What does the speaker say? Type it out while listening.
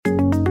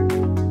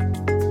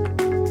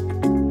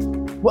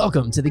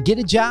Welcome to the Get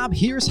a Job,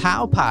 Here's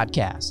How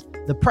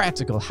podcast, the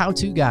practical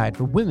how-to guide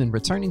for women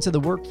returning to the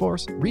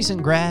workforce,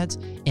 recent grads,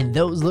 and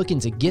those looking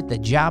to get the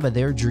job of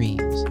their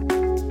dreams.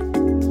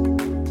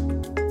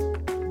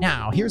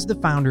 Now, here's the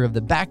founder of the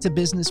Back to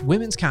Business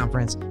Women's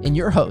Conference and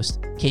your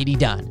host, Katie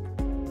Dunn.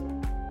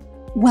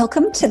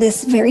 Welcome to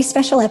this very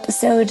special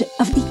episode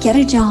of the Get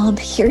a Job,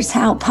 Here's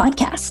How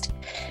podcast.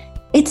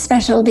 It's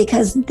special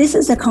because this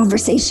is a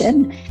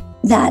conversation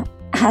that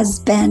has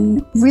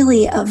been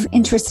really of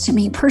interest to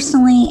me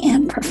personally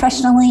and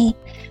professionally.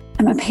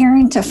 I'm a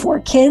parent of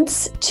 4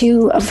 kids,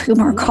 2 of whom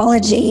are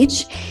college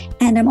age,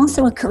 and I'm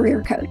also a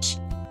career coach.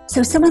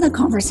 So some of the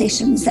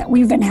conversations that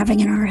we've been having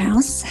in our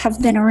house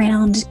have been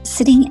around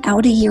sitting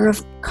out a year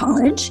of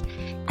college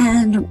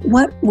and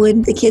what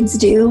would the kids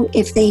do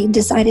if they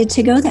decided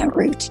to go that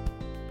route.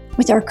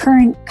 With our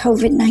current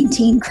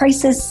COVID-19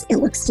 crisis, it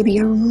looks to be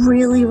a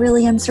really,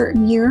 really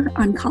uncertain year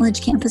on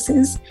college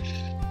campuses.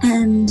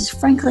 And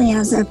frankly,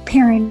 as a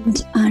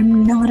parent,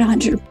 I'm not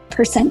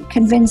 100%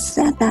 convinced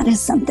that that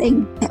is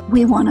something that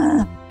we want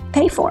to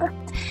pay for.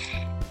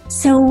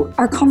 So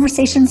our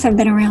conversations have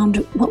been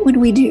around what would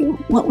we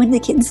do? What would the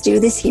kids do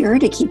this year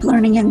to keep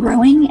learning and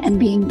growing and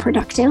being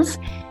productive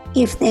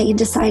if they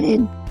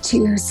decided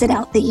to sit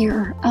out the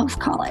year of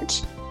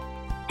college?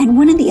 And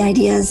one of the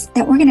ideas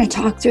that we're going to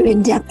talk through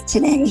in depth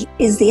today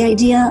is the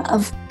idea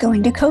of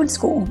going to code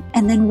school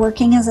and then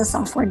working as a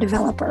software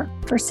developer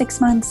for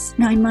 6 months,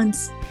 9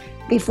 months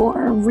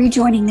before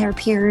rejoining their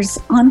peers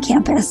on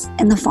campus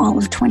in the fall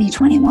of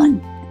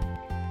 2021.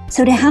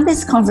 So to have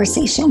this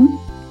conversation,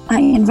 I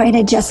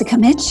invited Jessica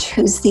Mitch,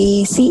 who's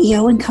the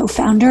CEO and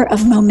co-founder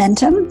of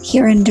Momentum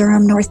here in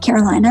Durham, North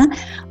Carolina.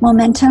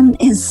 Momentum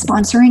is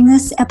sponsoring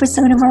this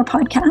episode of our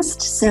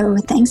podcast, so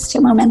thanks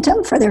to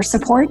Momentum for their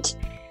support.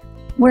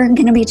 We're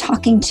going to be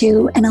talking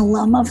to an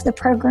alum of the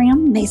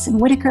program, Mason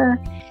Whitaker,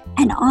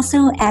 and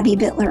also Abby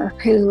Bittler,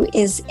 who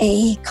is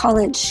a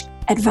college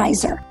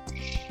advisor.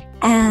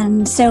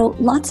 And so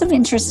lots of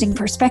interesting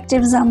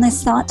perspectives on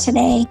this thought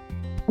today.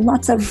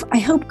 Lots of, I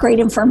hope, great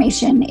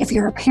information if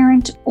you're a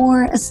parent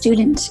or a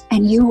student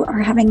and you are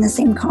having the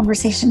same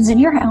conversations in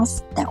your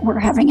house that we're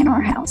having in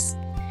our house.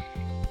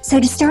 So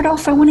to start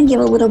off, I want to give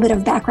a little bit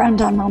of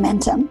background on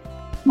Momentum.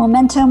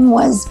 Momentum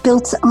was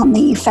built on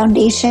the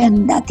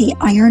foundation that the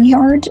Iron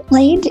Yard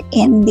laid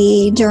in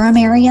the Durham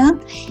area.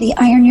 The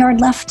Iron Yard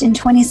left in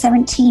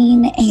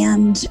 2017,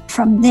 and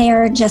from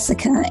there,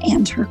 Jessica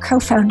and her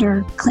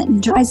co-founder,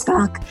 Clinton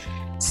Dreisbach,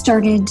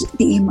 started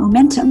the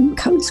Momentum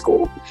Code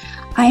School.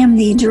 I am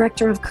the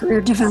Director of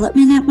Career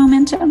Development at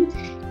Momentum,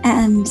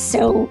 and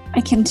so I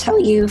can tell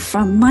you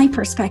from my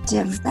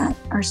perspective that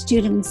our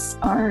students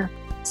are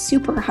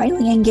super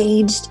highly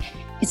engaged.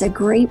 It's a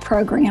great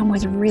program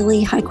with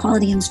really high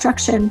quality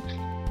instruction.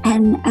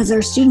 And as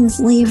our students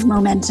leave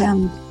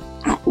Momentum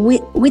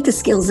with the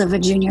skills of a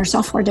junior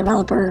software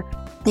developer,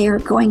 they are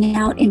going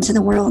out into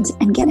the world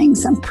and getting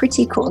some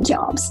pretty cool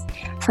jobs.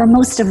 For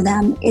most of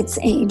them, it's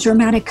a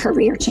dramatic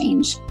career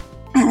change.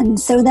 And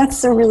so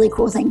that's a really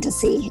cool thing to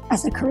see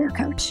as a career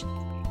coach.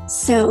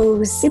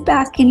 So sit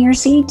back in your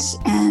seat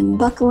and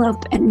buckle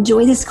up and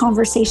enjoy this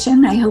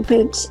conversation. I hope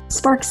it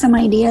sparks some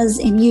ideas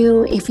in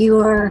you if you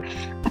are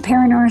a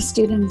parent or a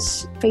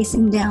student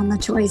facing down the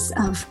choice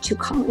of to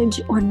college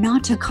or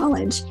not to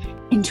college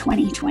in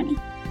 2020.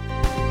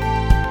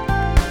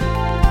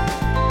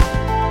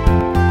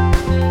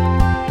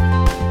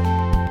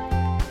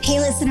 Hey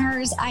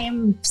listeners, I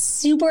am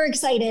super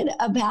excited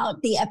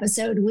about the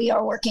episode we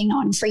are working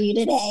on for you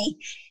today.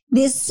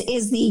 This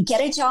is the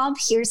Get a Job,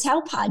 Here's How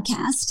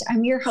podcast.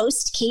 I'm your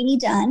host, Katie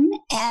Dunn,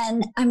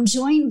 and I'm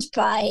joined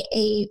by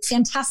a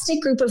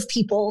fantastic group of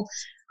people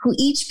who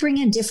each bring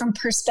a different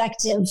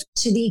perspective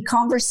to the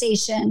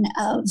conversation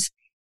of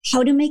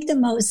how to make the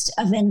most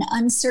of an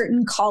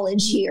uncertain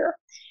college year.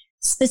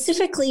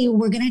 Specifically,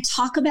 we're going to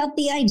talk about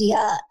the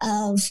idea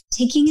of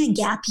taking a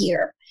gap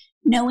year,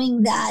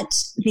 knowing that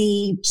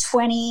the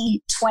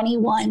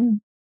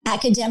 2021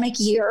 academic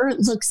year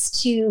looks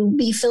to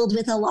be filled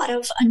with a lot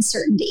of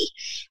uncertainty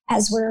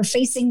as we're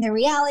facing the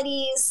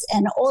realities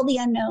and all the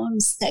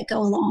unknowns that go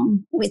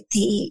along with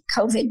the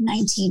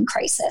COVID-19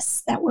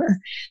 crisis that we're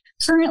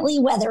currently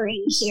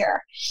weathering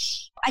here.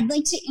 I'd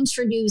like to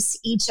introduce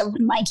each of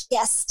my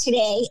guests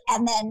today,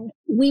 and then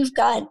we've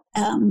got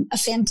a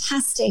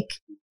fantastic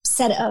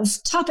set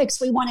of topics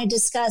we want to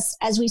discuss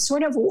as we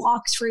sort of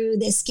walk through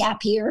this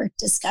gap year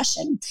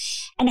discussion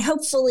and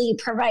hopefully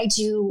provide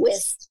you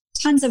with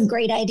tons of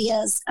great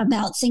ideas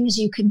about things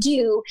you could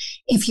do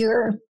if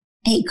you're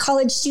a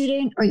college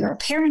student or you're a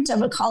parent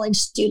of a college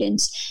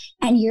student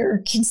and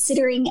you're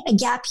considering a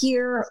gap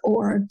year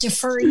or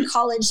deferring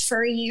college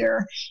for a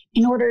year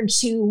in order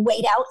to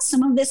wait out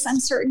some of this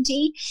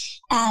uncertainty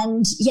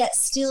and yet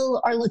still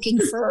are looking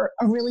for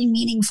a really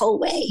meaningful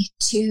way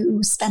to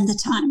spend the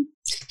time.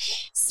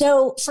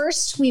 So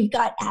first, we've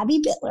got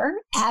Abby Bittler.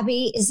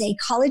 Abby is a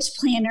college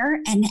planner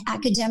and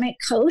academic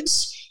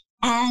coach.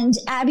 And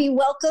Abby,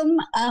 welcome.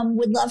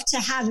 Would love to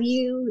have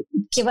you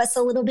give us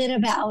a little bit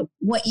about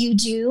what you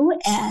do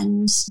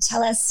and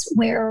tell us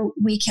where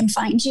we can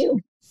find you.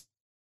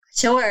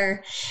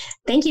 Sure.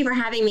 Thank you for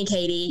having me,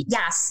 Katie.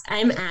 Yes,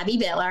 I'm Abby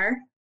Biller.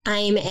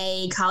 I'm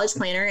a college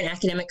planner and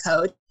academic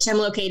coach. I'm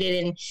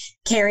located in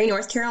Cary,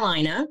 North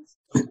Carolina.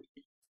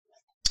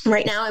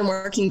 Right now, I'm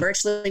working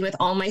virtually with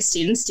all my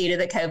students due to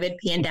the COVID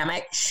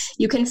pandemic.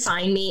 You can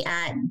find me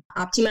at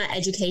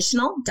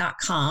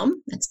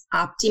optimaeducational.com. That's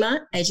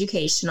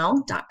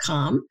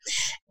optimaeducational.com.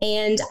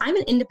 And I'm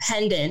an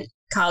independent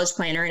college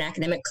planner and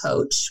academic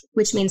coach,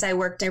 which means I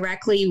work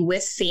directly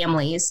with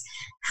families,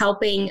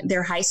 helping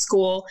their high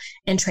school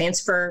and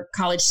transfer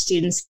college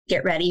students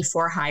get ready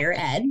for higher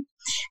ed,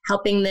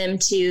 helping them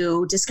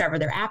to discover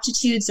their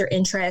aptitudes, their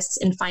interests,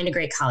 and find a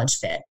great college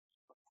fit.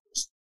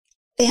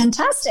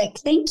 Fantastic.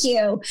 Thank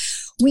you.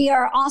 We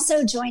are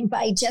also joined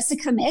by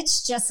Jessica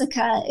Mitch.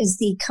 Jessica is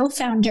the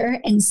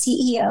co-founder and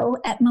CEO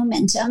at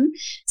Momentum.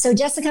 So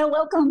Jessica,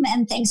 welcome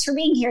and thanks for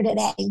being here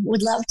today.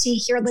 Would love to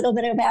hear a little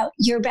bit about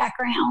your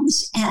background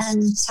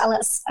and tell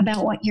us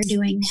about what you're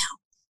doing now.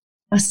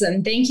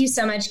 Awesome. Thank you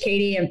so much,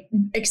 Katie. I'm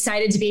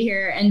excited to be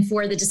here and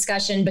for the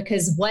discussion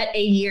because what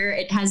a year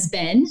it has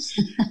been.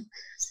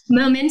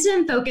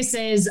 Momentum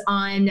focuses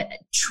on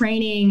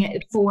training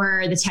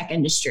for the tech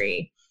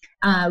industry.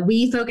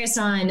 We focus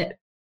on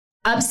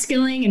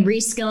upskilling and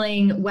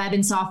reskilling web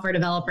and software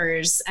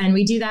developers. And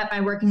we do that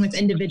by working with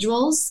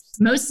individuals,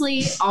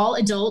 mostly all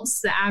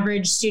adults. The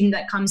average student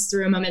that comes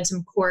through a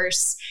Momentum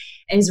course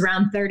is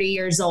around 30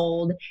 years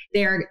old.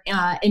 They're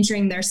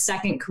entering their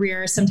second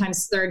career,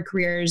 sometimes third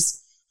careers.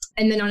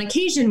 And then on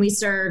occasion, we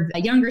serve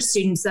younger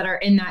students that are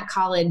in that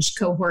college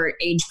cohort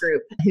age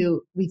group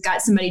who we've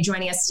got somebody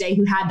joining us today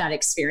who had that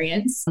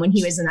experience when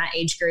he was in that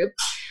age group.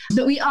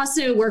 But we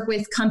also work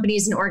with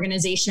companies and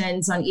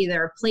organizations on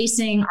either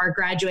placing our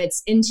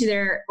graduates into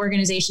their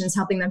organizations,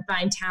 helping them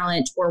find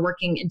talent, or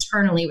working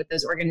internally with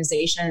those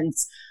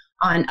organizations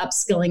on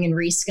upskilling and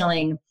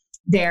reskilling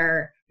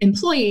their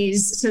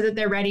employees so that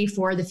they're ready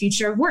for the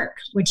future of work,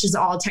 which is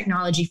all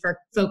technology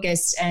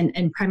focused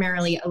and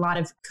primarily a lot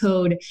of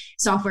code,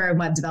 software, and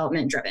web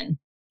development driven.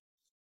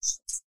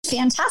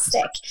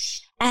 Fantastic.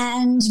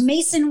 And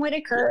Mason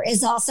Whitaker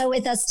is also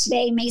with us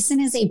today.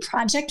 Mason is a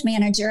project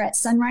manager at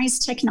Sunrise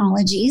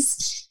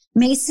Technologies.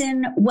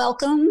 Mason,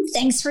 welcome.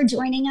 Thanks for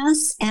joining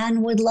us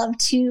and would love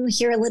to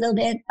hear a little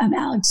bit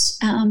about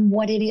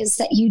what it is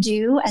that you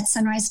do at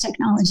Sunrise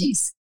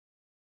Technologies.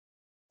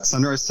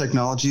 Sunrise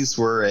Technologies,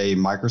 we're a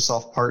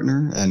Microsoft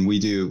partner, and we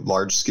do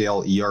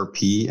large-scale ERP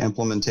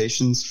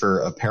implementations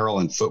for apparel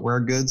and footwear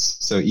goods.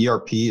 So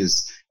ERP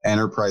is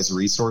enterprise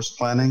resource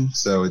planning.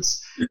 So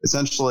it's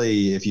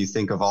essentially, if you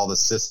think of all the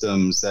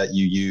systems that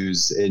you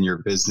use in your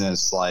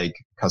business, like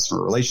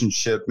customer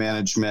relationship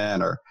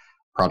management or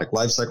product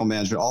lifecycle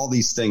management, all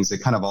these things, they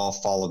kind of all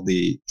fall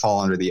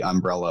under the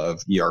umbrella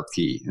of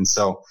ERP. And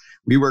so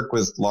we work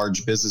with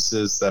large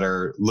businesses that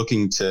are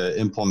looking to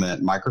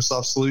implement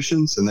Microsoft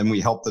solutions, and then we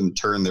help them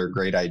turn their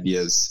great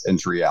ideas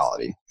into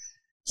reality.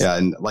 Yeah,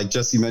 and like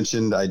Jesse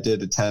mentioned, I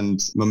did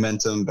attend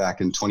Momentum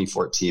back in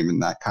 2014,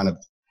 and that kind of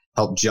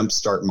helped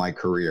jumpstart my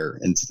career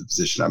into the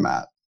position I'm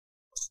at.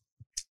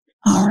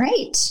 All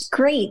right,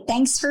 great.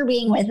 Thanks for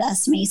being with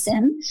us,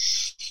 Mason.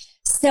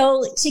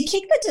 So to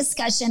kick the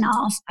discussion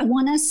off, I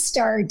want to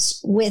start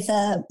with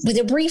a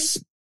brief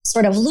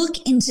sort of look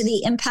into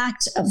the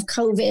impact of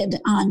COVID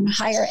on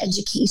higher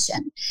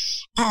education.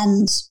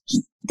 And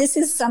this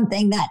is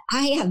something that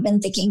I have been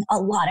thinking a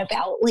lot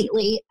about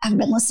lately. I've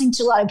been listening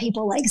to a lot of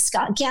people like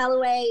Scott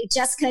Galloway.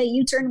 Jessica,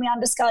 you turned me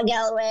on to Scott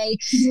Galloway.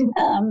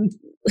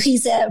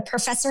 He's a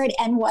professor at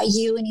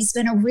NYU, and he's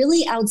been a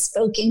really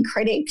outspoken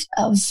critic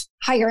of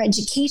higher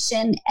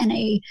education and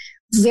a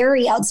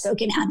very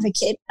outspoken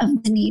advocate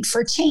of the need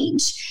for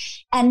change.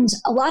 And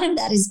a lot of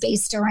that is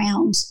based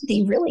around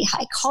the really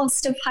high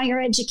cost of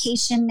higher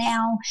education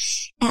now.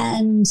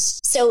 And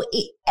so,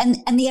 and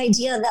the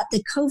idea that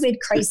the COVID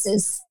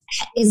crisis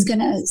is going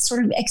to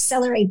sort of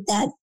accelerate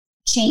that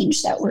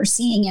change that we're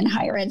seeing in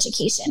higher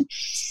education.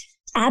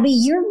 Abby,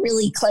 you're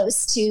really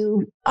close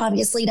to,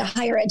 obviously, to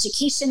higher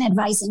education,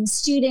 advising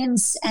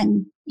students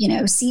and,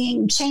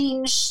 seeing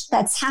change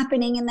that's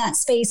happening in that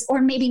space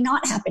or maybe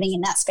not happening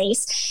in that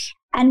space.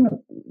 And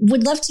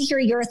would love to hear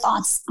your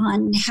thoughts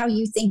on how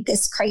you think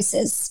this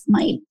crisis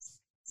might,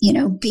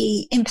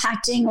 be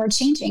impacting or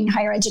changing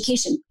higher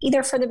education,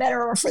 either for the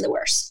better or for the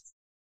worse.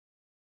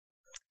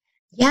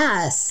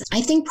 Yes,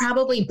 I think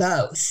probably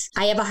both.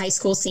 I have a high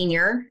school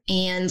senior,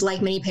 and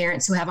like many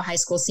parents who have a high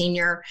school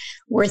senior,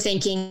 we're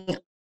thinking,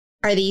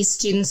 are these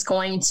students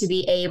going to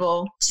be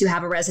able to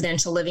have a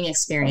residential living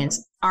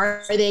experience?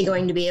 Are they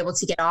going to be able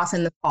to get off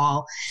in the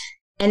fall?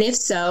 And if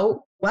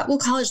so, what will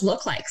college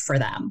look like for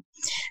them?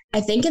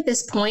 I think at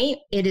this point,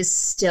 it is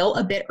still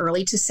a bit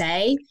early to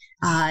say.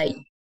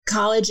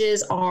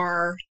 Colleges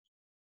are,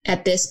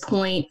 at this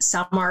point,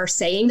 some are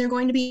saying they're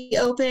going to be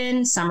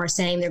open, some are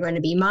saying they're going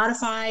to be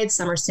modified,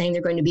 some are saying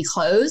they're going to be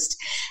closed.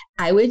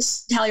 I would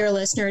tell your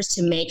listeners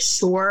to make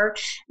sure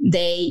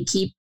they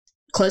keep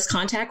close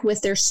contact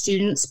with their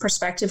students'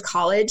 prospective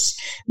college,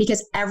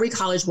 because every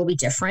college will be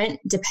different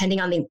depending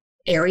on the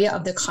area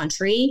of the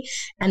country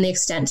and the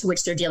extent to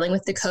which they're dealing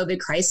with the COVID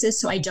crisis.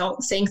 So I don't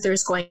think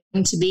there's going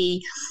to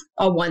be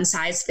a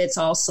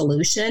one-size-fits-all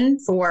solution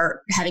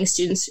for having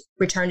students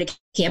return to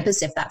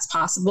campus if that's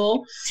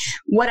possible.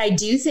 What I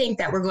do think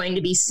that we're going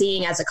to be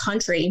seeing as a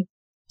country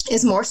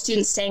is more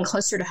students staying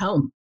closer to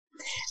home.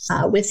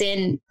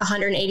 Within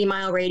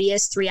 180-mile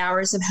radius, 3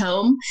 hours of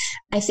home,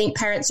 I think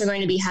parents are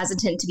going to be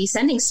hesitant to be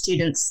sending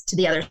students to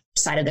the other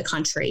side of the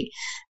country.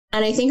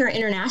 And I think our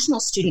international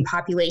student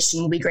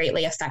population will be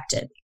greatly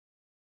affected.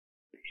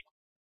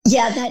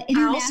 Yeah, that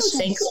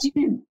international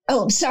student.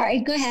 Oh, sorry.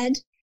 Go ahead.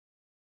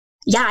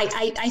 Yeah,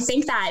 I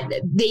think that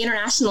the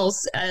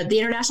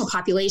international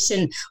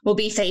population will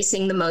be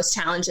facing the most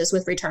challenges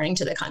with returning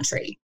to the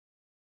country.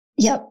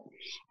 Yep.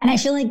 And I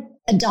feel like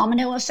a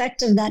domino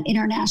effect of that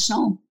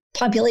international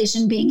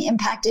population being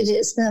impacted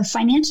is the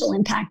financial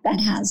impact that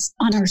has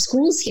on our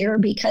schools here,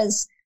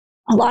 because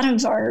a lot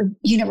of our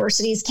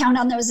universities count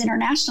on those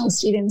international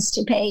students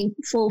to pay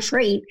full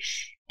freight,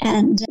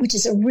 and which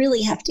is a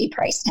really hefty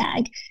price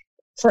tag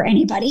for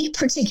anybody,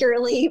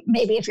 particularly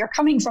maybe if you're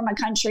coming from a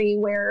country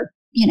where,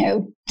 you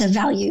know, the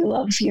value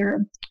of your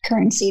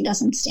currency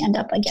doesn't stand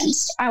up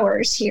against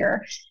ours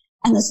here,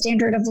 and the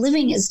standard of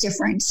living is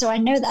different. So I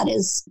know that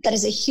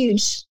is a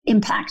huge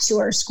impact to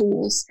our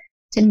schools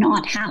to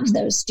not have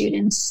those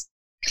students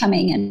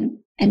coming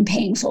and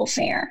paying full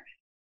fare.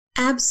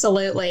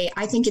 Absolutely.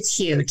 I think it's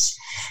huge.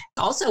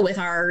 Also, with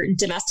our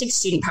domestic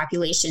student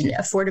population,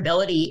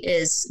 affordability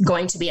is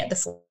going to be at the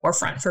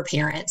forefront for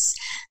parents.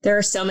 There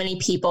are so many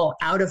people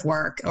out of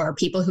work, or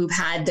people who've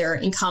had their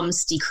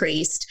incomes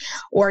decreased,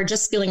 or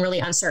just feeling really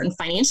uncertain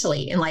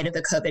financially in light of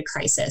the COVID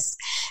crisis.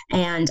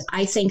 And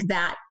I think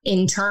that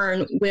in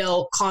turn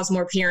will cause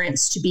more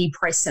parents to be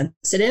price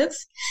sensitive,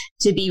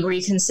 to be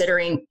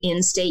reconsidering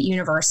in-state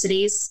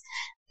universities,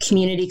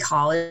 community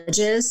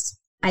colleges.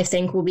 I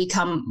think will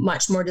become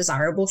much more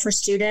desirable for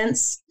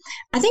students.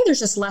 I think there's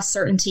just less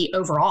certainty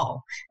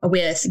overall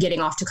with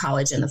getting off to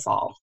college in the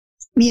fall.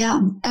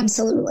 Yeah,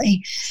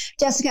 absolutely.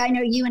 Jessica, I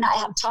know you and I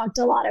have talked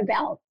a lot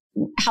about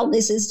how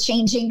this is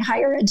changing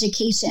higher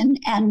education,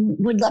 and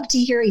would love to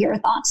hear your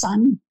thoughts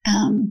on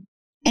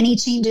any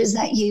changes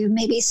that you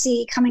maybe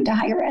see coming to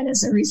higher ed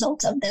as a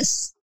result of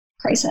this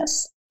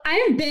crisis.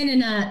 I've been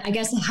in a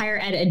higher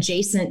ed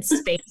adjacent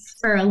space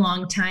for a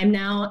long time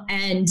now,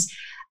 and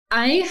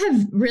I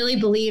have really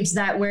believed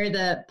that where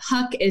the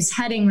puck is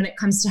heading when it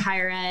comes to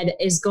higher ed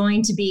is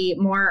going to be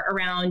more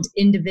around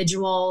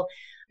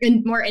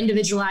more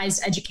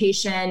individualized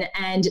education,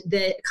 and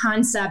the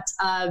concept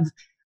of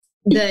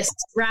the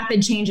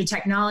rapid change of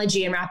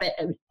technology and rapid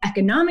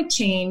economic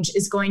change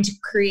is going to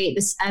create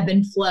this ebb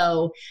and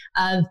flow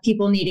of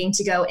people needing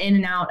to go in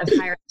and out of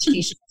higher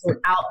education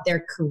throughout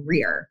their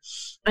career.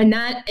 And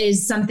that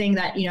is something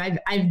that, you know,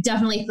 I've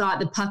definitely thought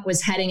the puck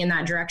was heading in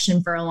that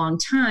direction for a long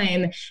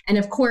time. And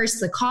of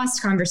course, the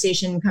cost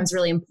conversation becomes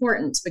really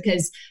important,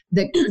 because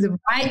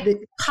the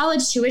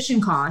college tuition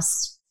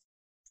cost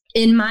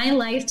in my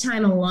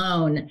lifetime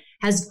alone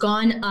has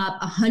gone up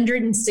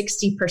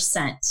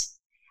 160%.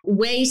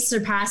 Way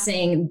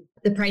surpassing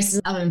the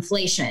prices of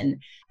inflation.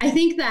 I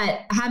think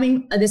that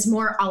having this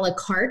more a la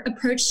carte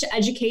approach to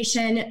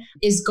education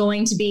is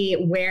going to be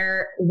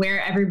where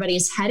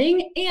everybody's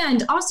heading.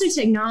 And also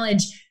to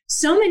acknowledge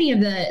so many of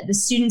the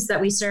students that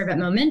we serve at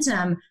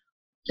Momentum,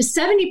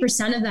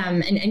 70% of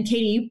them, and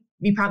Katie,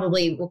 you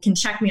probably can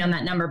check me on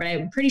that number, but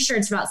I'm pretty sure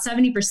it's about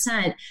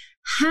 70%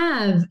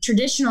 have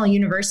traditional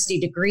university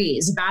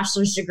degrees, a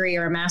bachelor's degree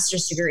or a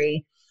master's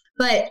degree.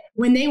 But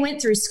when they went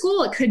through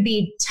school, it could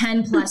be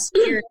 10 plus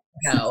years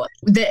ago.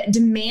 The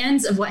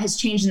demands of what has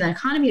changed in the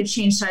economy have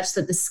changed such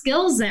that the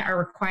skills that are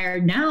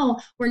required now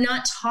were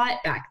not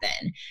taught back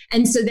then.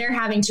 And so they're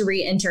having to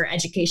re-enter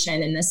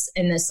education in this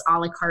a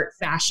la carte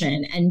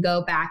fashion and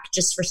go back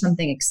just for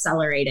something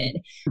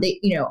accelerated. They,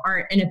 you know,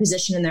 aren't in a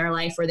position in their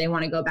life where they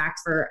want to go back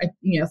for a,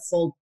 you know,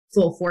 full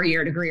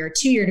 4-year degree or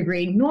 2-year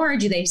degree, nor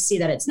do they see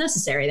that it's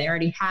necessary. They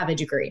already have a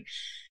degree.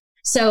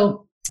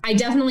 So I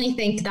definitely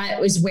think that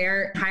was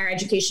where higher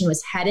education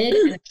was headed.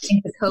 And I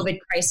think the COVID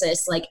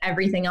crisis, like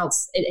everything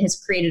else, it has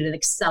created an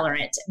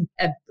accelerant,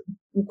 a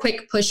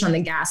quick push on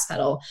the gas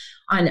pedal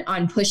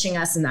on pushing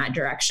us in that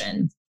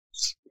direction.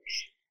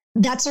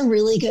 That's a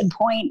really good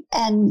point.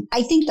 And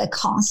I think the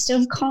cost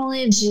of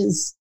college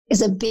is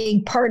a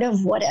big part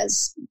of what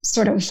has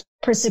sort of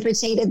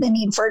precipitated the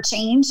need for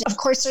change. Of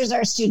course, there's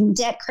our student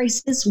debt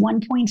crisis,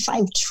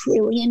 $1.5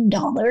 trillion.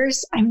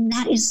 I mean,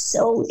 that is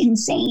so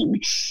insane.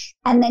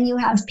 And then you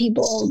have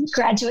people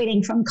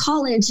graduating from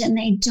college and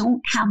they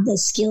don't have the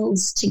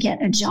skills to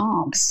get a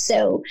job.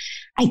 So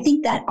I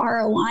think that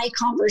ROI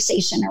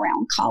conversation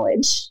around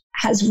college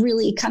has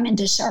really come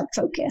into sharp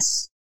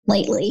focus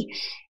lately.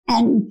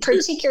 And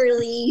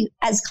particularly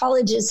as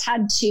colleges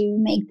had to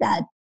make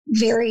that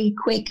very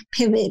quick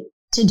pivot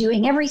to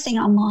doing everything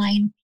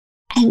online,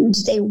 and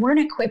they weren't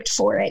equipped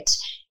for it.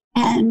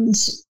 And,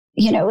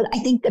 you know, I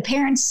think the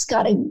parents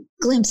got a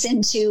glimpse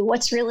into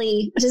what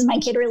is my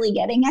kid really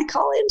getting at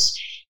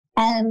college?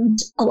 And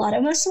a lot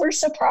of us were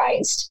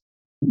surprised.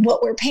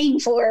 what we're paying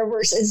for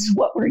versus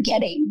what we're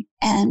getting.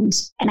 And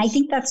I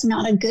think that's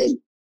not a good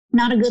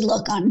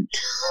look on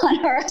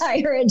our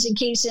higher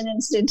education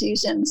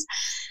institutions.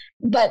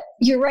 But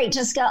you're right,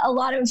 Jessica,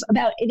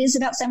 it is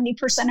about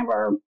 70% of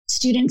our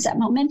students at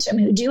Momentum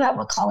who do have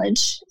a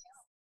college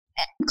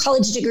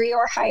degree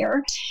or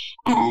higher.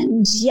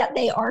 And yet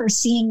they are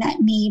seeing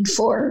that need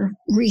for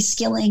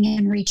reskilling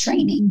and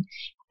retraining.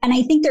 And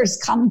I think there's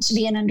come to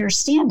be an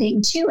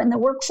understanding too in the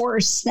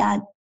workforce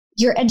that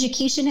your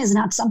education is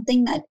not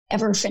something that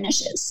ever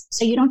finishes.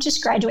 So you don't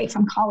just graduate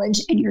from college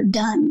and you're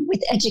done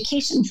with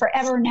education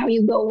forever. Now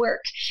you go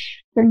work.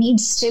 There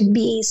needs to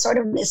be sort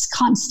of this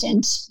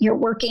constant, you're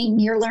working,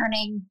 you're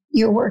learning,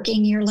 you're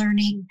working, you're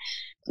learning,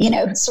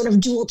 sort of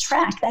dual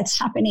track that's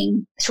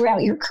happening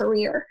throughout your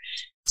career.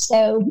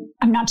 So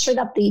I'm not sure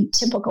that the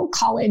typical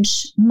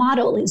college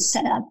model is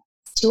set up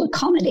to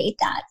accommodate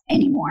that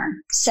anymore.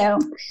 So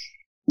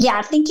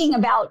yeah, thinking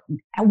about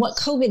what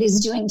COVID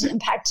is doing to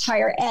impact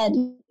higher ed,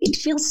 it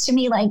feels to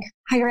me like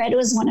higher ed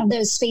was one of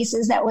those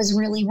spaces that was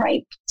really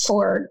ripe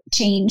for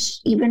change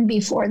even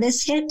before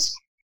this hit.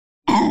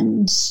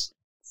 And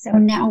so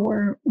now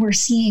we're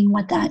seeing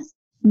what that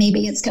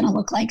maybe it's going to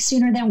look like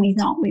sooner than we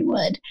thought we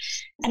would.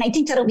 And I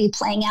think that'll be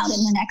playing out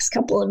in the next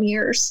couple of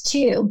years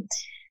too.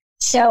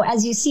 So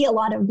as you see a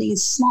lot of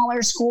these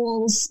smaller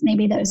schools,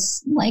 maybe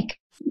those like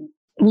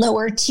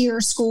lower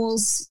tier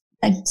schools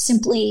that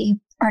simply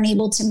aren't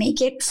able to make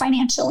it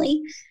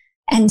financially.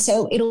 And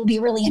so it'll be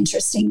really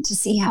interesting to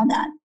see how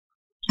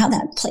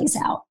that plays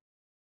out.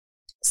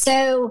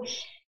 So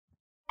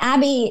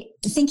Abby,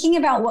 thinking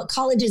about what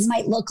colleges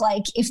might look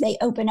like if they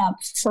open up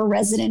for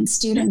resident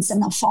students in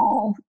the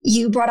fall,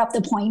 you brought up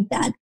the point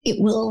that it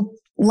will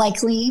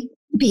likely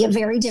be a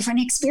very different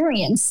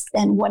experience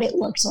than what it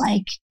looked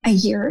like a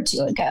year or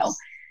two ago.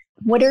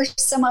 What are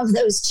some of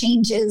those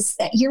changes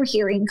that you're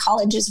hearing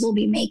colleges will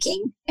be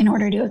making in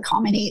order to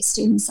accommodate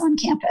students on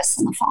campus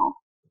in the fall?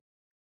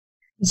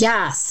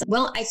 Yes.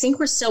 Well, I think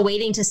we're still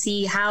waiting to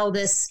see how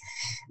this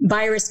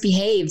virus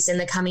behaves in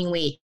the coming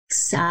weeks.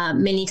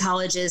 Many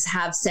colleges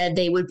have said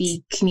they would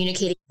be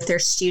communicating with their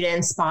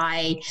students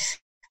by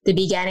the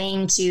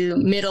beginning to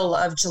middle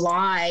of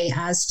July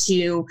as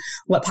to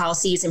what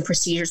policies and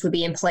procedures would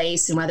be in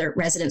place and whether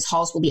residence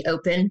halls will be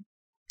open.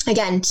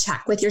 Again,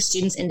 check with your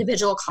students'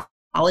 individual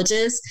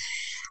colleges.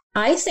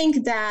 I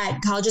think that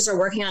colleges are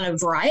working on a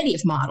variety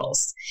of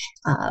models.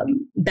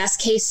 Best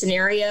case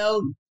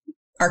scenario,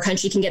 our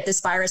country can get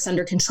this virus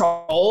under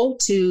control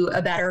to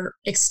a better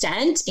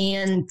extent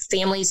and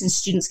families and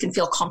students can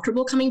feel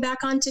comfortable coming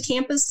back onto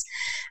campus.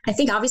 I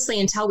think obviously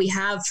until we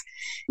have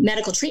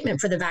medical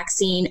treatment for the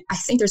vaccine, I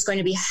think there's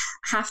going to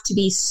have to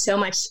be so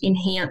much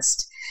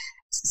enhanced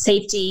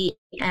safety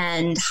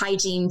and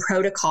hygiene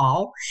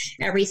protocol,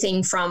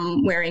 everything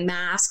from wearing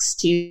masks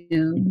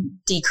to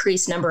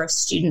decreased number of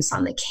students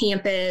on the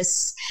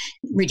campus,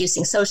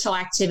 reducing social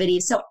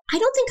activities. So I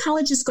don't think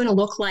college is going to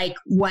look like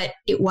what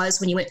it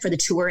was when you went for the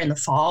tour in the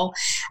fall.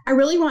 I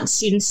really want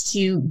students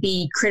to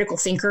be critical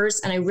thinkers,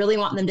 and I really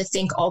want them to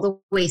think all the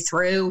way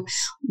through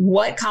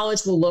what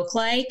college will look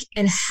like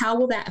and how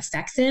will that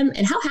affect them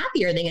and how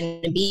happy are they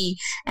going to be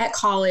at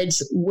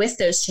college with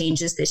those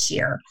changes this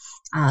year.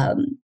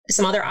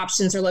 Some other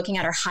options are looking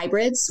at are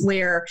hybrids,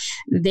 where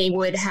they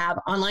would have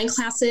online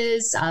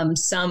classes,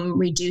 some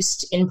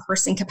reduced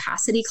in-person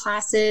capacity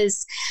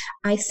classes.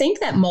 I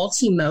think that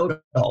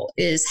multimodal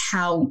is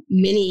how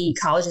many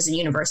colleges and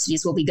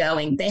universities will be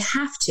going. They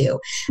have to.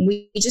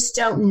 We just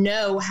don't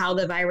know how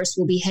the virus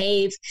will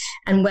behave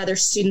and whether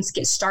students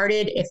get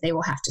started, if they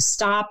will have to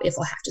stop, if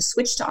they'll have to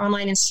switch to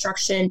online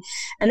instruction.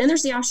 And then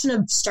there's the option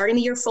of starting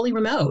the year fully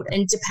remote.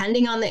 And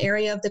depending on the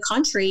area of the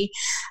country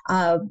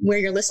where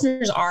your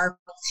listeners are,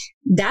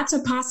 that's a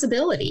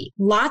possibility.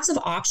 Lots of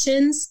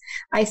options.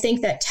 I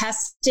think that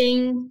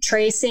testing,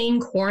 tracing,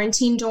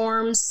 quarantine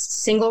dorms,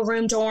 single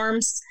room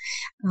dorms,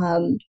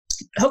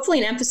 hopefully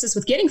an emphasis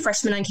with getting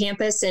freshmen on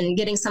campus and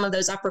getting some of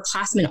those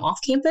upperclassmen off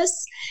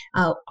campus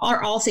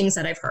are all things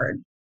that I've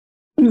heard.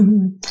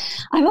 Mm-hmm.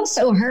 I've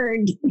also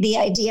heard the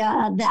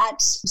idea that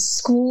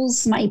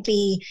schools might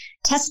be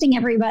testing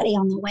everybody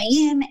on the way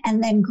in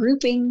and then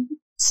grouping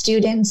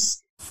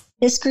students.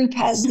 This group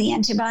has the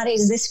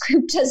antibodies, this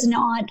group does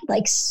not,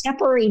 like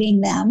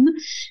separating them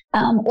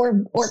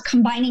or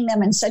combining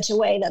them in such a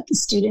way that the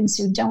students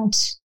who don't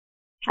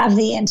have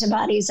the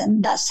antibodies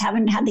and thus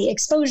haven't had the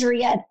exposure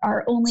yet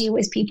are only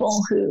with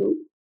people who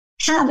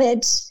have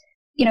it,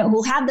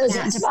 who have those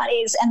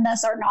antibodies and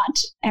thus are not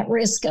at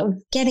risk of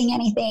getting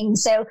anything.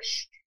 So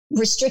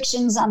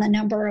restrictions on the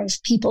number of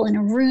people in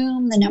a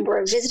room, the number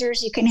of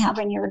visitors you can have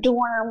in your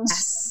dorms.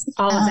 Yes,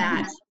 all of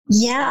that.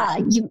 Yeah,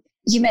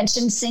 you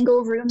mentioned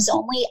single rooms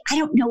only. I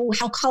don't know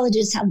how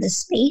colleges have the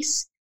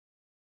space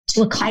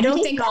to accommodate. I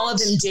don't think all of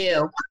them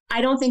do.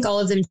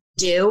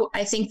 do.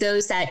 I think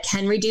those that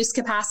can reduce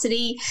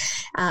capacity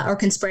or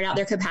can spread out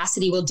their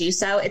capacity will do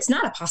so. It's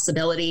not a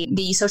possibility.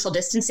 The social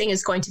distancing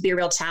is going to be a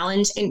real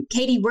challenge. And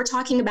Katie, we're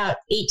talking about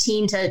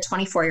 18 to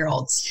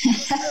 24-year-olds.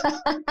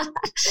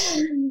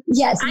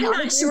 Yes. I'm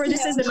not sure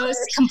this is the most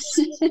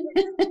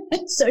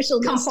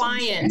social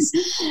compliance.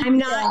 I'm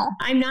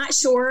not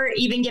sure,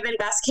 even given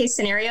best case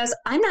scenarios,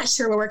 I'm not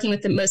sure we're working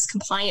with the most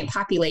compliant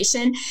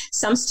population.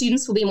 Some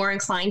students will be more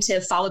inclined to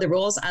follow the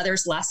rules,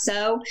 others less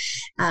so.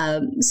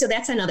 So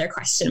that's another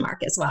question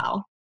mark as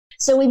well.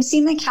 So we've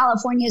seen the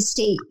California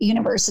State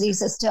University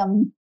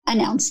system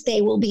announce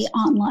they will be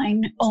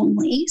online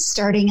only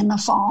starting in the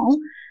fall.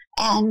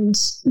 And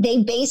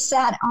they base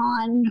that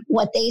on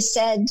what they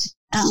said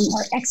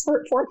are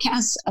expert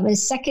forecasts of a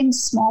second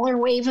smaller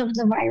wave of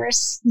the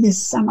virus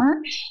this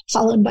summer,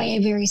 followed by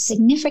a very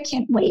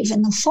significant wave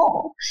in the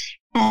fall.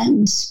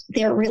 And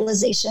their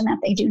realization that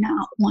they do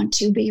not want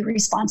to be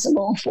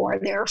responsible for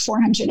their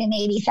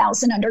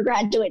 480,000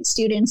 undergraduate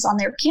students on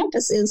their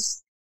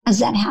campuses as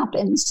that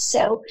happens.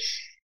 So,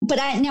 but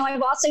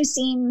I've also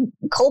seen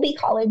Colby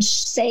College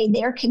say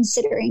they're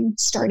considering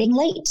starting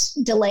late,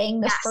 delaying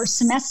the first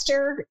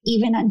semester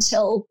even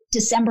until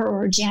December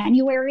or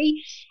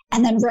January,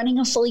 and then running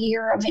a full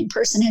year of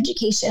in-person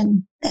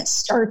education that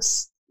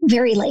starts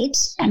very late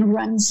and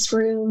runs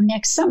through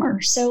next summer.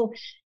 So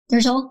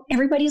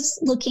everybody's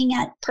looking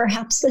at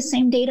perhaps the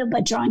same data,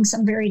 but drawing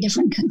some very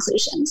different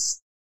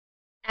conclusions.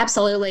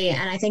 Absolutely.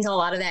 And I think a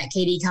lot of that,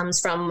 Katie,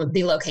 comes from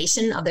the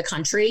location of the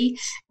country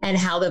and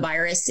how the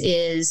virus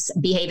is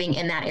behaving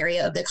in that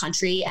area of the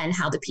country and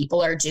how the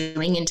people are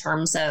doing in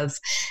terms of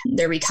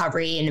their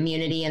recovery and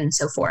immunity and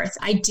so forth.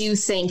 I do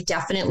think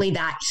definitely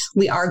that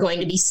we are going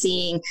to be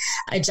seeing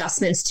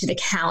adjustments to the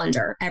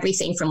calendar,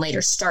 everything from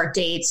later start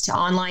dates to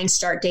online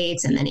start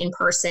dates and then in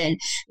person,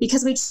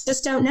 because we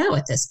just don't know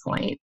at this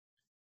point.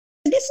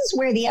 This is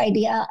where the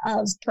idea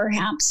of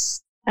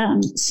perhaps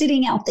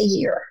sitting out the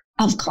year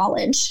of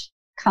college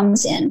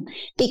comes in,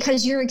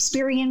 because your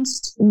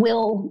experience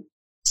will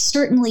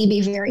certainly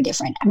be very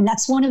different. I mean,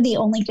 that's one of the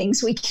only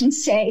things we can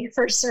say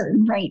for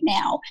certain right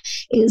now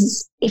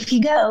is if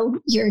you go,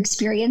 your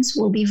experience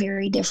will be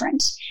very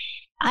different.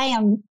 I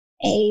am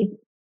a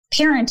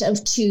parent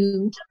of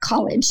 2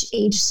 college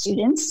age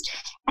students,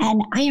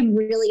 and I am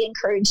really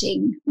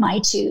encouraging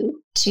my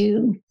 2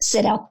 to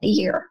sit out the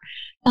year.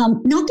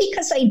 Not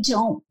because I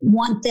don't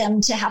want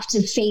them to have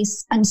to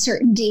face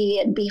uncertainty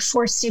and be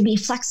forced to be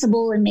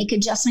flexible and make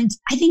adjustments.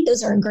 I think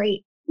those are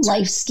great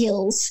life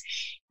skills.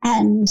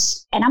 And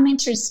I'm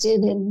interested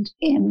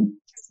in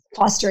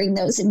fostering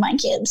those in my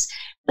kids.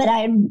 But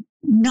I'm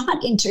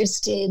not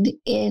interested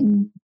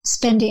in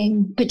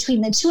spending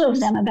between the 2 of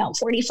them about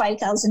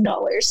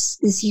 $45,000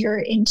 this year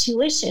in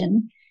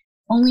tuition,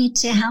 only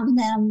to have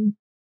them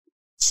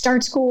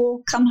start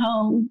school, come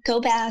home, go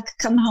back,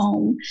 come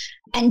home,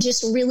 and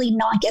just really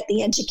not get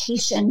the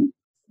education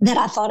that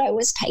I thought I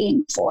was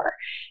paying for.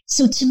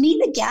 So to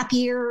me, the gap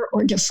year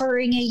or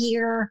deferring a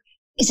year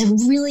is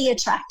a really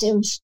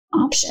attractive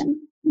option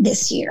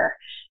this year.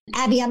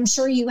 Abby, I'm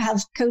sure you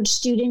have coached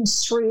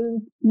students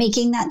through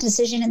making that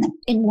decision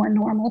in more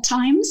normal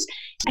times,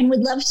 and would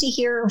love to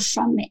hear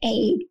from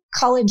a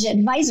college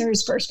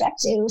advisor's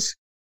perspective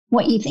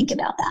what you think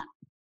about that.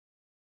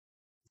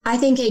 I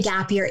think a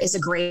gap year is a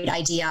great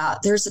idea.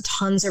 There's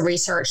tons of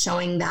research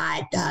showing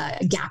that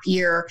a gap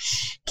year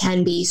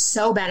can be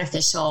so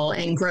beneficial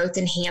and growth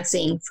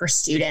enhancing for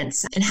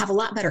students and have a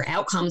lot better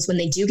outcomes when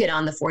they do get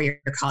on the 4-year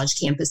college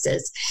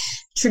campuses.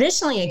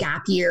 Traditionally, a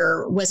gap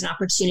year was an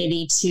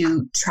opportunity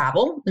to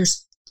travel.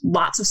 There's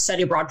lots of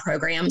study abroad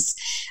programs,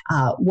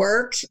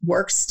 work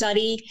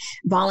study,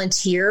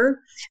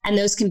 volunteer, and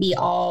those can be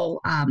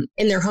all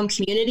in their home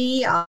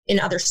community,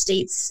 in other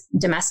states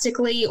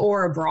domestically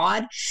or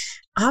abroad.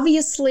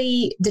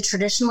 Obviously, the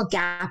traditional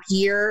gap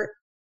year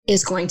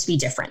is going to be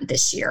different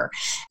this year.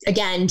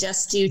 Again,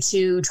 just due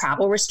to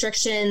travel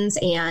restrictions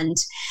and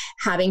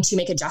having to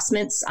make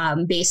adjustments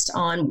based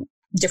on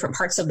different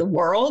parts of the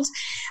world.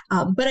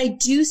 But I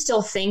do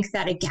still think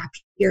that a gap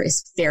year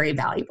is very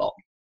valuable.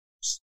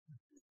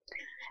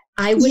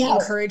 I would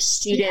encourage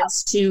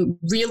students to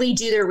really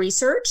do their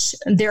research.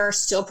 There are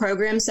still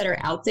programs that are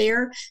out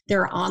there.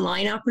 There are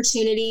online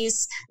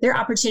opportunities. There are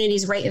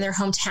opportunities right in their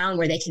hometown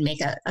where they can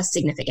make a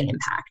significant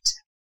impact.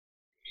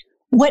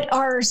 What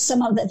are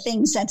some of the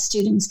things that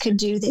students could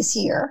do this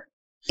year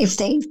if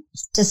they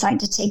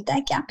decide to take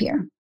that gap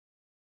year?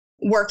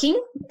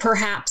 Working,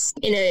 perhaps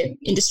in an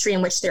industry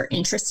in which they're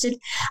interested.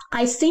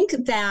 I think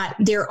that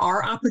there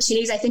are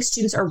opportunities. I think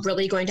students are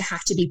really going to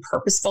have to be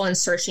purposeful in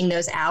searching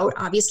those out.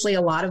 Obviously,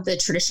 a lot of the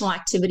traditional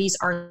activities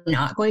are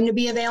not going to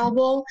be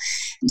available.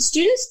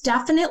 Students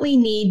definitely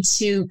need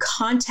to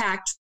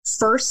contact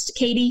first,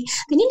 Katie,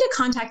 they need to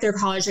contact their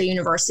college or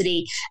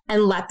university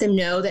and let them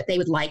know that they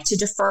would like to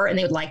defer and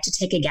they would like to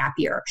take a gap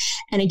year.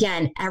 And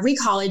again, every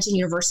college and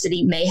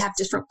university may have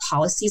different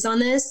policies on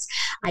this.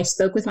 I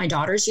spoke with my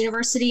daughter's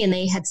university and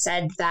they had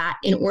said that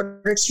in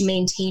order to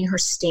maintain her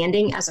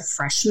standing as a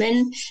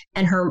freshman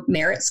and her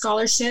merit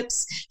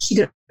scholarships, she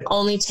could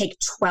only take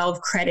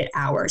 12 credit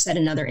hours at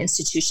another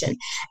institution.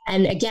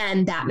 And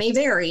again, that may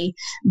vary,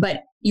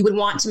 but you would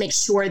want to make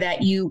sure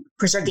that you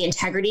preserve the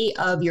integrity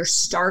of your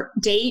start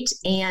date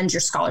and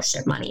your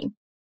scholarship money.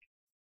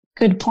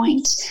 Good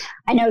point.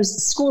 I know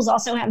schools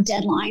also have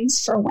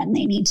deadlines for when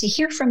they need to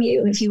hear from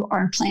you if you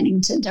are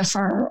planning to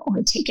defer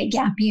or take a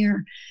gap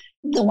year.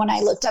 The one I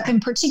looked up in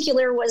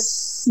particular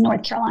was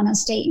North Carolina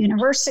State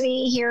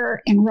University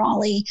here in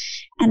Raleigh,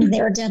 and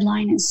their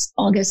deadline is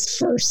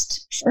August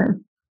 1st for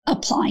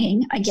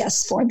applying, I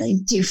guess, for the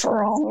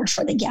deferral or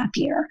for the gap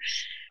year.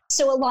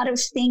 So a lot of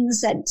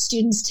things that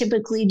students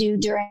typically do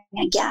during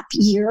a gap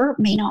year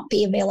may not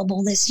be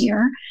available this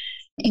year,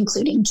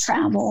 including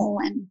travel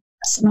and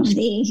some of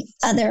the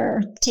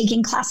other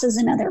taking classes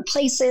in other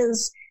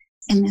places.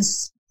 In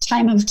this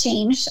time of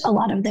change, a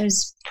lot of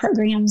those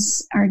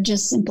programs are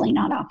just simply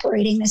not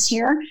operating this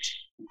year.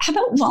 How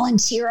about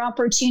volunteer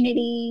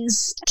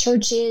opportunities,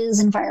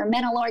 churches,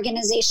 environmental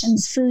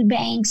organizations, food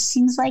banks?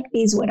 Seems like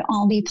these would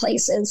all be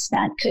places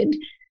that could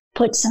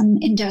put some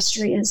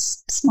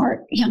industrious,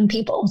 smart young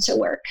people to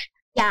work.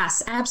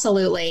 Yes,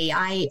 absolutely.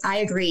 I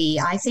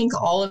agree. I think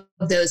all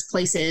of those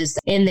places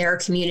in their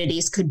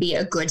communities could be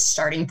a good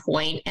starting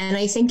point. And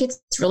I think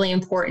it's really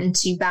important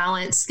to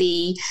balance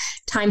the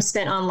time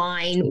spent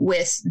online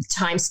with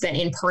time spent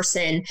in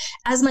person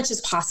as much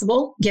as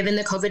possible, given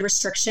the COVID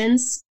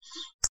restrictions.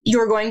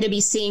 You're going to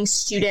be seeing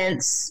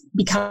students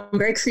become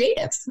very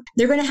creative.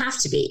 They're going to have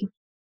to be.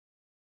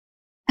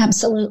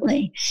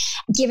 Absolutely.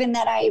 Given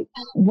that I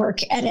work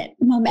at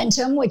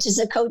Momentum, which is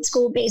a code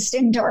school based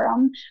in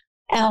Durham,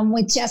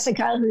 with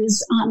Jessica,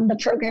 who's on the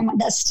program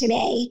with us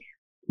today,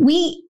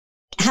 we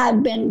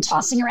have been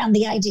tossing around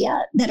the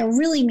idea that a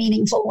really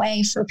meaningful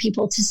way for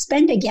people to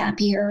spend a gap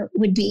year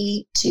would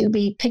be to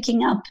be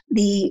picking up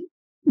the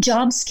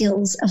job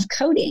skills of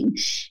coding.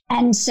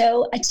 And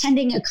so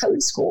attending a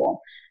code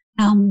school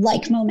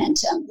like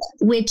Momentum,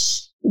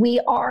 which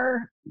we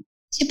are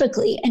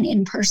typically an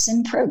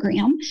in-person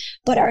program,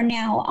 but are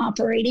now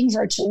operating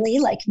virtually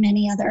like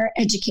many other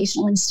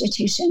educational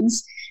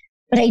institutions.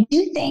 But I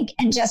do think,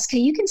 and Jessica,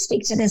 you can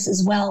speak to this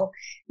as well,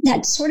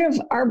 that sort of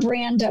our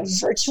brand of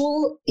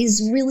virtual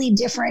is really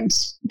different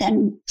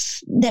than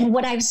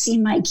what I've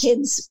seen my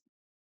kids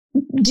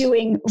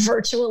doing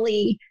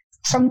virtually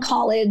from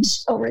college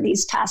over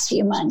these past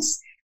few months.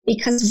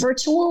 Because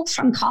virtual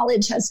from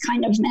college has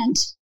kind of meant,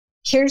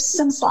 here's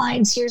some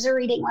slides, here's a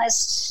reading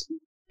list,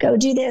 go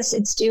do this,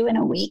 it's due in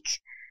a week.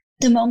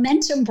 The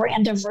Momentum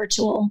brand of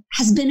virtual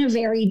has been a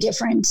very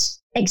different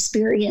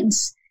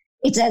experience.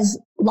 It's as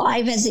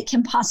live as it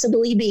can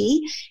possibly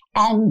be.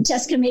 And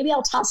Jessica, maybe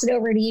I'll toss it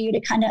over to you to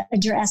kind of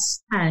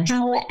address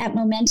how at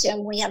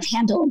Momentum we have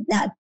handled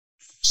that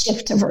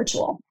shift to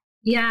virtual.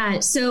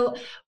 Yeah. So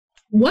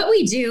what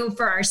we do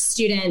for our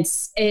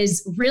students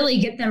is really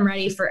get them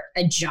ready for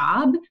a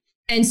job.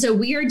 And so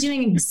we are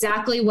doing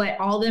exactly what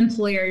all the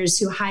employers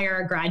who hire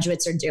our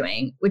graduates are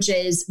doing, which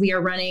is we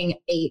are running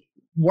a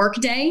work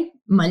day,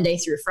 Monday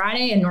through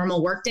Friday, a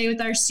normal work day with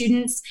our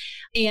students.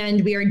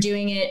 And we are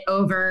doing it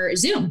over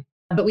Zoom.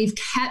 But we've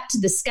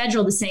kept the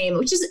schedule the same,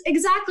 which is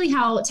exactly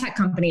how tech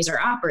companies are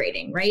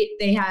operating, right?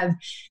 They have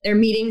their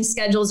meeting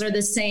schedules are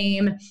the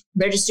same.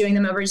 They're just doing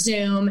them over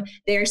Zoom.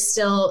 They're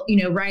still,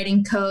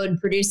 writing code,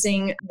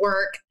 producing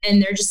work,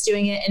 and they're just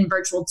doing it in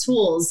virtual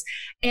tools.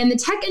 And the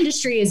tech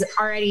industry is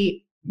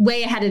already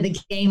way ahead of the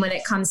game when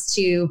it comes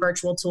to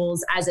virtual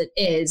tools as it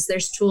is.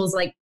 There's tools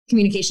like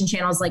communication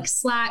channels like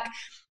Slack.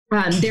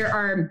 There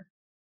are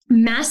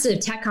massive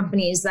tech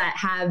companies that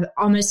have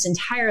almost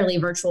entirely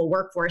virtual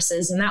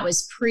workforces, and that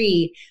was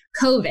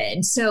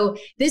pre-COVID. So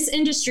this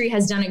industry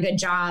has done a good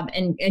job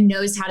and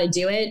knows how to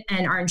do it,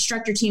 and our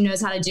instructor team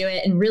knows how to do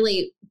it. And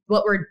really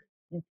what we're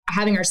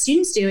having our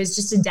students do is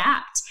just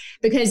adapt,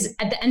 because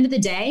at the end of the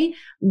day,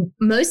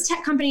 most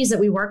tech companies that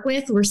we work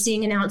with, we're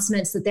seeing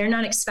announcements that they're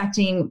not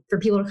expecting for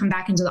people to come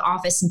back into the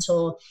office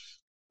until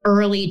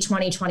early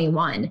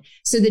 2021.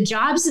 So the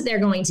jobs that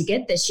they're going to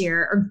get this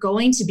year are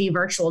going to be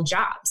virtual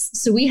jobs.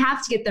 So we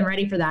have to get them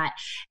ready for that.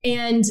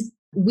 And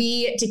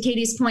we, to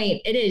Katie's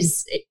point, it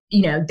is,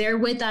 they're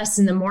with us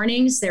in the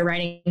mornings, they're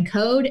writing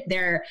code,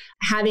 they're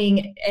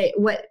having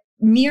what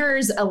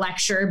mirrors a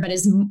lecture, but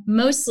is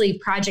mostly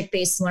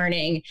project-based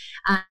learning.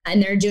 And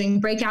they're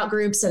doing breakout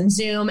groups on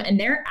Zoom, and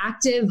they're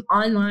active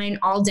online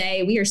all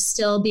day. We are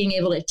still being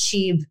able to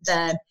achieve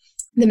the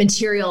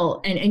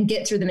material and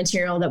get through the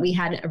material that we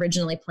had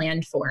originally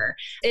planned for.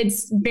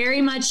 It's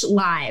very much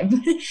live,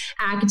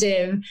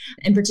 active,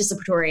 and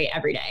participatory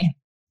every day.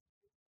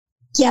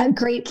 Yeah,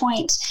 great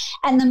point.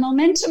 And the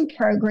Momentum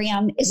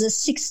program is a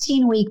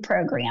 16-week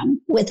program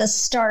with a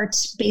start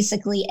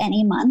basically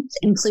any month,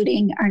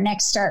 including our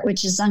next start,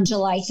 which is on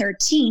July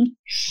 13th.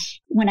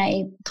 When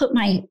I put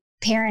my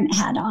parent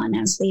hat on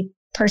as the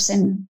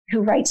person who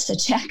writes the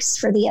checks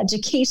for the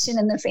education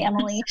in the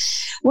family,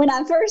 when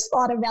I first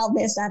thought about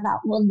this, I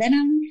thought, well, then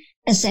I'm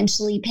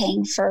essentially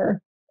paying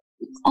for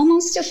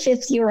almost a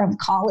fifth year of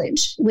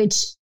college,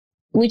 which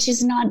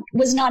was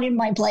not in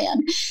my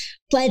plan.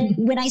 But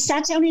when I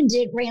sat down and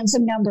ran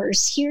some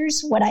numbers,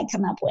 here's what I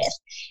come up with.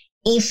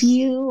 if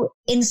you,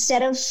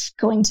 instead of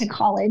going to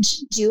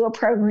college, do a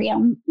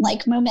program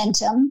like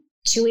Momentum,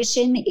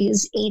 tuition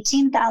is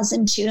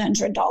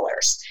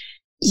 $18,200.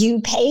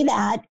 You pay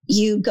that,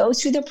 you go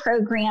through the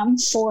program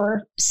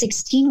for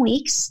 16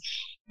 weeks.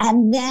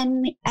 And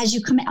then as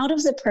you come out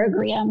of the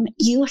program,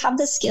 you have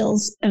the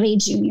skills of a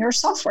junior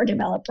software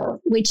developer,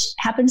 which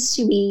happens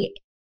to be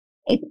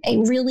a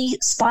really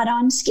spot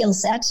on skill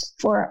set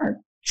for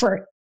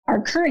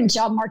our current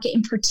job market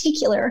in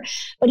particular.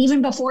 But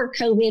even before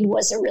COVID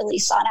was a really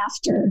sought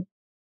after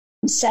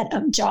set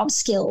of job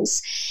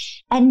skills.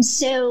 And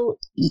so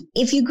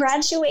if you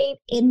graduate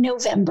in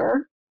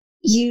November,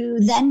 you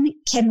then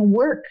can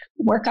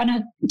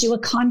do a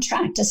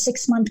contract, a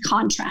 6-month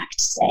contract,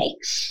 say.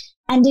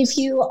 And if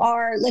you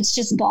are, let's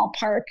just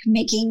ballpark,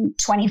 making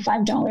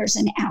 $25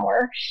 an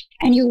hour,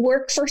 and you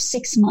work for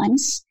 6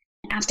 months,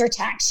 after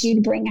tax,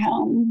 you'd bring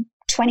home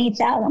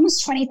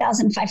almost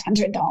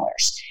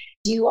 $20,500.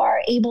 You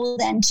are able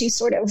then to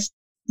sort of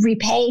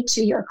repay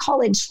to your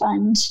college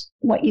fund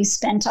what you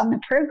spent on the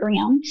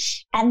program.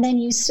 And then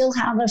you still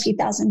have a few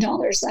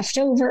 $1,000s left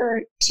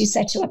over to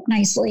set you up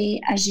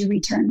nicely as you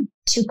return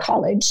to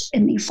college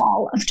in the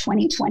fall of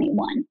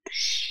 2021.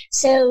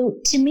 So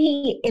to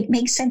me, it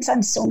makes sense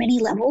on so many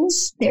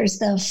levels. There's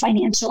the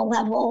financial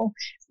level.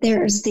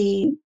 There's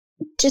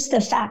just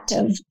the fact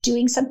of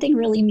doing something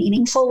really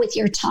meaningful with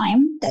your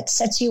time that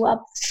sets you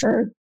up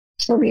for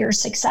career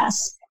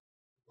success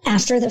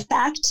after the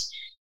fact.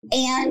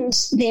 And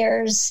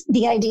there's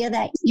the idea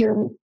that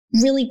you're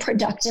really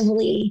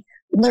productively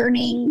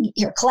learning,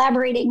 you're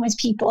collaborating with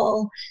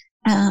people,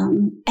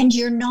 and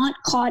you're not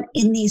caught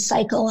in the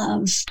cycle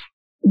of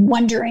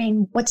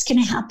wondering what's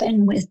going to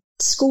happen with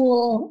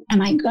school.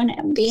 Am I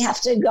going to have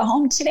to go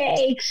home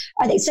today?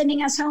 Are they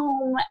sending us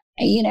home?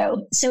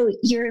 So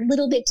you're a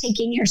little bit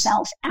taking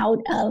yourself out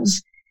of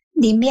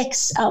the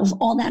mix of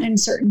all that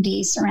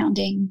uncertainty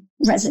surrounding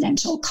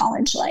residential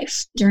college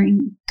life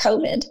during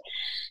COVID.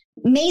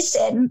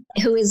 Mason,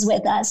 who is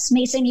with us.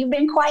 Mason, you've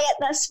been quiet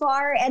thus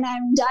far, and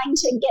I'm dying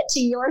to get to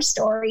your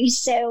story.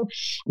 So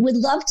would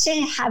love to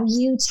have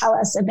you tell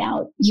us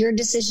about your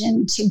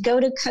decision to go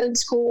to code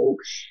school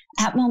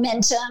at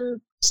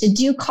Momentum, to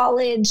do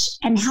college,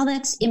 and how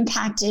that's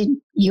impacted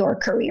your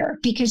career,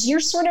 because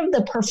you're sort of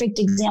the perfect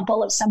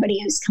example of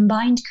somebody who's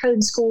combined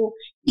code school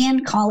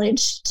and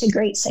college to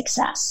great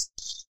success.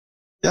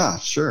 Yeah,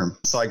 sure.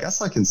 So I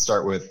guess I can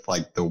start with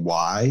like the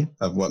why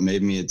of what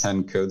made me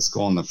attend code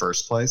school in the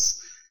first place.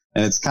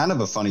 And it's kind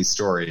of a funny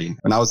story.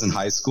 When I was in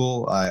high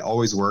school, I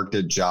always worked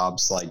at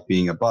jobs like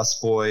being a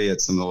busboy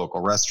at some of the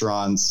local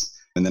restaurants.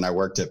 And then I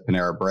worked at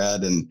Panera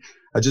Bread. And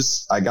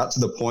I got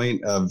to the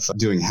point of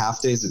doing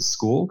half days at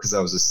school because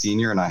I was a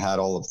senior and I had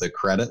all of the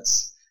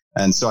credits.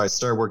 And so I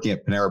started working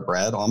at Panera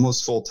Bread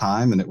almost full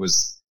time. And it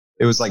was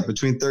like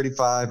between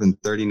 35 and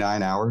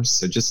 39 hours.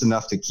 So just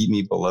enough to keep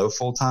me below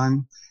full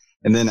time.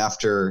 And then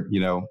after,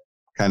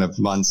 kind of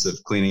months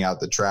of cleaning out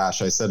the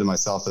trash, I said to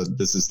myself that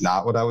this is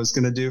not what I was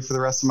going to do for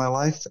the rest of my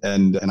life.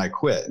 And I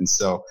quit. And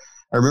so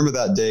I remember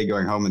that day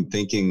going home and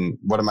thinking,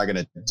 what am I going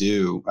to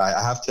do?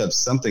 I have to have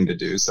something to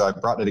do. So I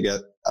brought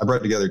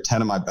together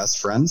 10 of my best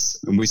friends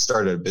and we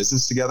started a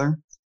business together.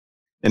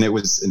 And it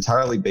was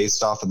entirely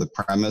based off of the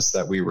premise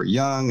that we were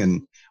young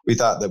and we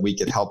thought that we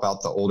could help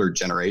out the older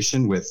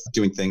generation with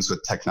doing things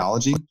with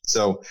technology.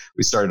 So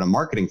we started a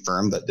marketing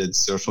firm that did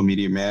social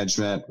media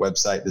management,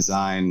 website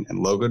design, and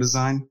logo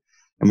design.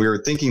 And we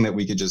were thinking that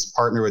we could just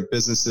partner with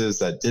businesses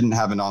that didn't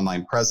have an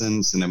online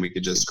presence, and then we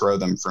could just grow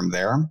them from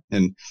there.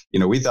 And,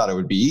 we thought it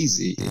would be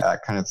easy,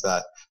 kind of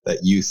that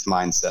youth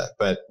mindset.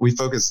 But we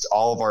focused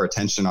all of our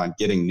attention on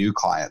getting new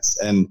clients.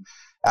 And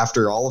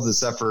after all of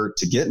this effort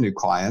to get new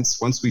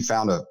clients, once we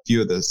found a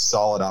few of the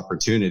solid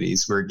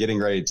opportunities, we were getting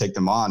ready to take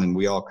them on. And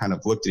we all kind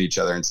of looked at each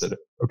other and said,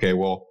 okay,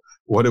 well,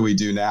 what do we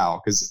do now?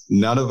 Because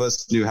none of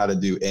us knew how to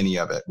do any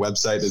of it.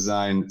 Website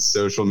design,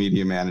 social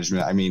media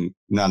management.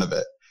 None of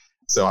it.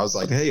 So I was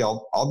like, hey,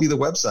 I'll be the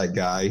website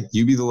guy.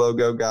 You be the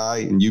logo guy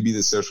and you be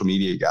the social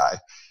media guy.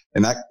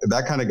 And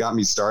that kind of got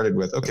me started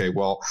with, okay,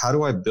 well, how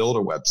do I build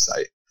a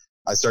website?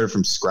 I started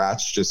from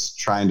scratch, just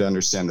trying to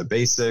understand the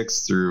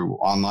basics through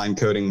online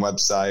coding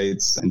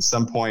websites. And at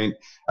some point,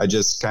 I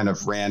just kind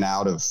of ran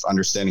out of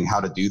understanding how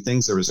to do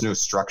things. There was no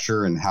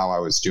structure in how I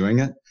was doing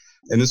it.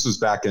 And this was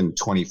back in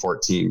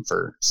 2014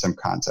 for some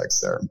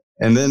context there.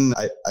 And then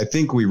I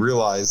think we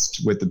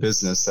realized with the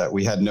business that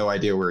we had no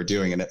idea what we were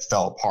doing and it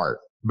fell apart.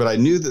 But I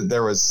knew that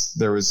there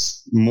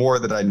was more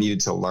that I needed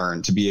to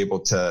learn to be able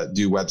to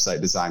do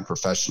website design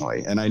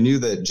professionally. And I knew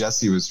that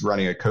Jesse was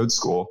running a code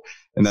school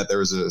and that there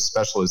was a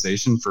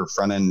specialization for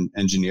front-end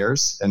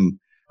engineers. And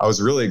I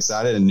was really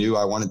excited and knew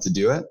I wanted to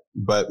do it.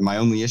 But my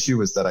only issue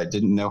was that I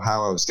didn't know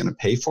how I was going to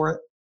pay for it.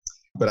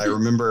 But I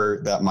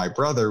remember that my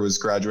brother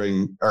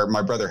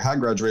had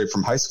graduated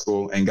from high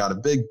school and got a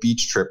big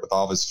beach trip with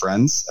all of his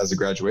friends as a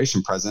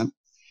graduation present.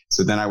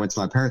 So then I went to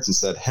my parents and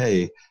said,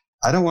 hey,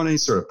 I don't want any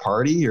sort of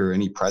party or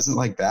any present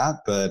like that,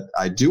 but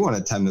I do want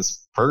to attend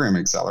this program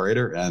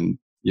accelerator. And,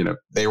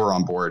 they were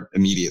on board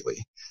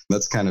immediately.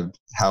 That's kind of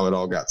how it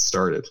all got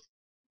started.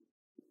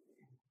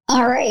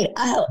 All right.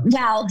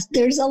 Wow.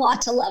 There's a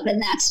lot to love in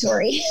that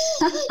story.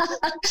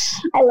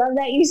 I love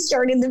that you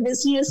started the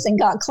business and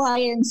got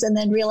clients and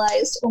then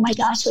realized, oh my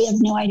gosh, we have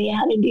no idea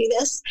how to do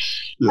this.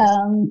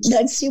 Yes.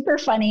 That's super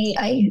funny.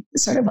 I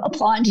sort of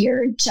applaud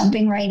your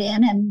jumping right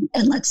in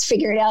and let's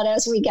figure it out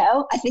as we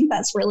go. I think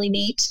that's really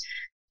neat.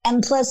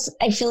 And plus,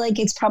 I feel like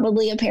it's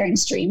probably a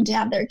parent's dream to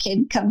have their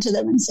kid come to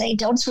them and say,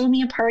 don't throw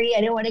me a party.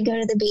 I don't want to go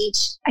to the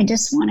beach. I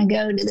just want to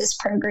go to this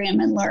program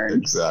and learn.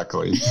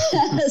 Exactly.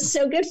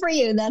 So good for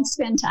you. That's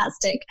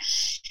fantastic.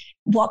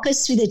 Walk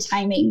us through the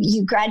timing.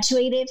 You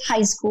graduated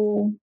high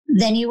school,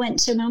 then you went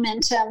to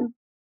Momentum,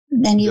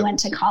 then you went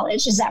to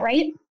college. Is that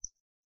right?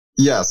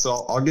 Yeah,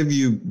 so I'll give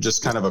you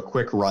just kind of a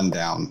quick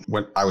rundown.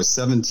 When I was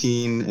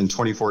 17 in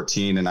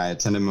 2014 and I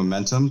attended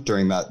Momentum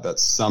during that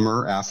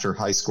summer after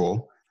high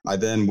school. I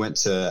then went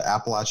to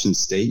Appalachian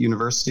State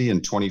University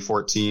in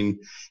 2014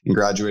 and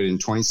graduated in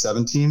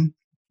 2017.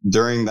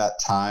 During that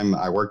time,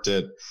 I worked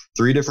at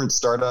 3 different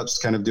startups,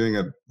 kind of doing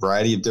a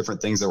variety of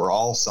different things that were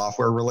all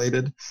software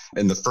related.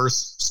 And the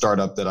first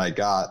startup that I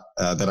got,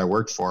 that I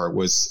worked for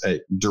was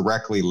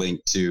directly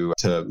linked to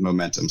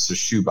Momentum, so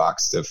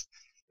Shoebox,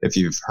 if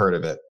you've heard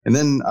of it. And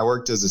then I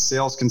worked as a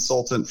sales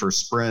consultant for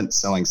Sprint,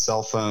 selling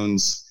cell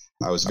phones.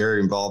 I was very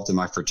involved in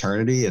my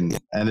fraternity and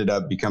ended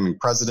up becoming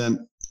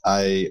president.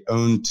 I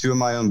owned 2 of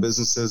my own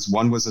businesses.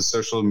 One was a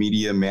social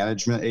media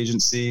management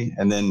agency,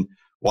 and then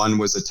one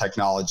was a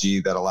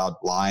technology that allowed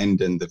blind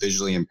and the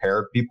visually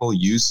impaired people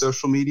use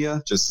social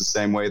media just the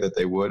same way that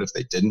they would if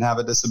they didn't have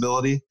a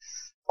disability.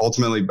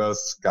 Ultimately, both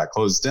got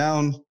closed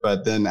down,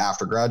 but then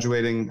after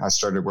graduating, I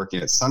started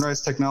working at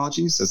Sunrise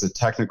Technologies as a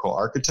technical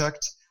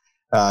architect.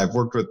 I've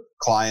worked with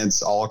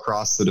clients all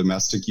across the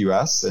domestic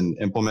US and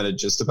implemented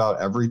just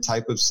about every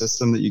type of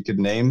system that you could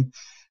name.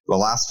 The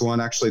last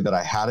one actually that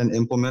I hadn't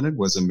implemented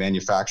was a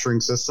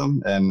manufacturing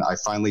system. And I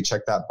finally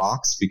checked that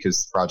box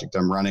because the project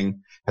I'm running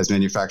has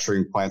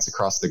manufacturing plants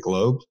across the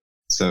globe.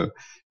 So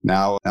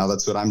now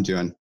that's what I'm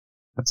doing.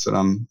 That's what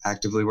I'm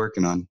actively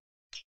working on.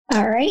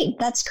 All right.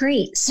 That's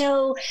great.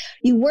 So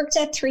you worked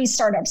at 3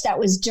 startups. That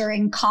was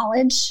during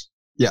college?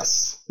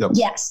 Yes. Yep.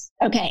 Yes.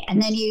 Okay.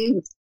 And then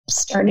you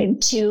started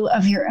 2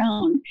 of your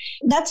own.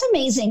 That's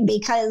amazing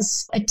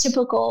because a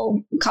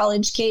typical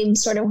college kid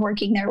sort of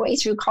working their way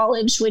through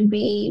college would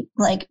be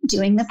like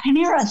doing the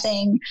Panera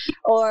thing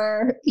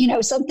or,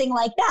 something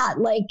like that,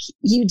 like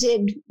you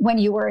did when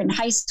you were in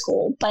high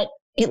school. But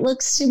it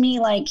looks to me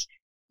like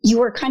you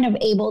were kind of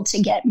able to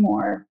get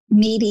more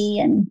meaty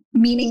and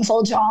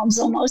meaningful jobs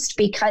almost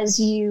because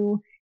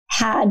you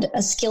had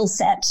a skill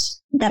set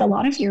that a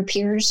lot of your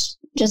peers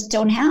just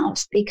don't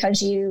have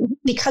because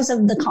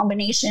of the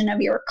combination of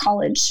your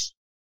college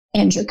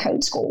and your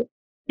code school.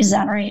 Is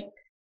that right?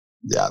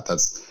 Yeah,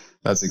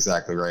 that's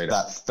exactly right.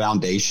 That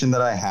foundation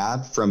that I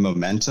had from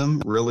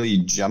Momentum really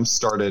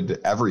jump-started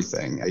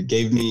everything. It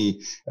gave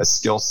me a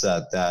skill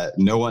set that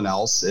no one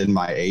else in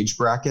my age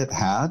bracket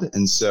had.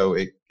 And so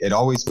it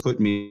always put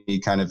me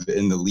kind of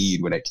in the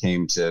lead when it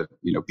came to,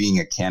 being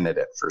a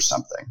candidate for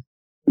something.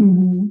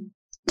 Mm-hmm.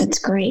 That's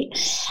great.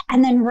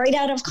 And then right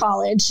out of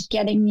college,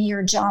 getting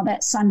your job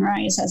at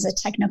Sunrise as a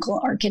technical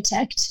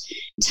architect.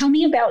 Tell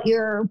me about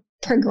your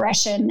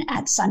progression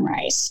at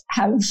Sunrise.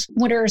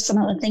 What are some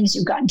of the things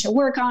you've gotten to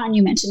work on?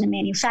 You mentioned the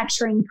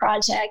manufacturing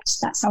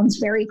project. That sounds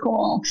very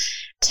cool.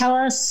 Tell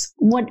us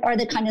what are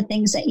the kind of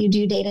things that you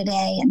do day to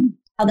day and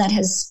how that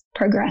has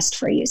progressed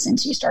for you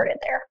since you started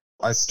there.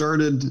 I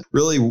started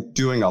really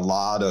doing a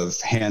lot of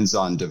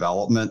hands-on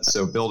development.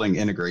 So building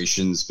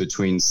integrations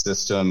between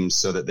systems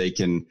so that they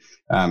can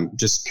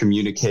just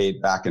communicate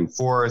back and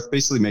forth,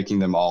 basically making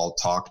them all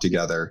talk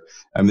together.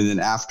 And then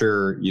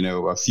after,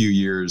 a few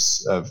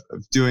years of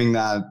doing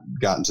that,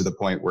 gotten to the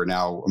point where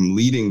now I'm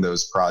leading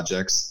those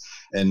projects.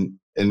 And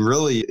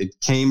really it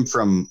came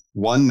from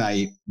one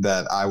night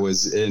that I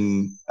was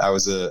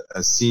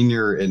a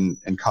senior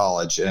in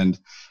college and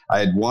I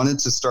had wanted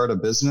to start a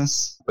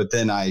business, but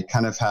then I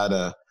kind of had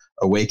a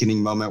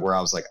awakening moment where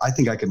I was like, I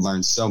think I could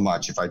learn so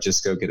much if I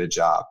just go get a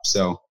job.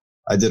 So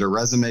I did a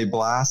resume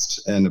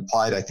blast and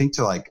applied, I think,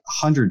 to like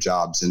 100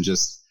 jobs in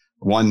just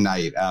one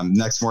night.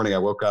 Next morning, I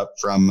woke up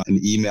from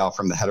an email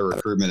from the head of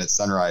recruitment at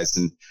Sunrise,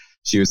 and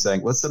she was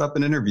saying, let's set up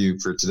an interview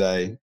for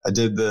today. I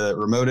did the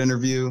remote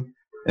interview.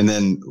 And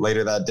then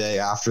later that day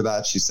after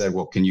that, she said,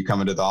 well, can you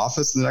come into the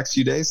office in the next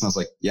few days? And I was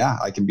like, yeah,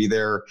 I can be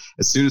there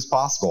as soon as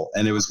possible.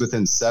 And it was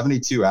within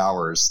 72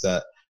 hours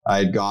that I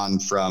had gone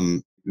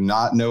from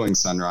not knowing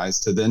Sunrise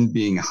to then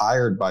being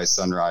hired by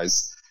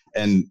Sunrise.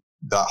 And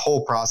the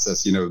whole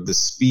process, the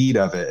speed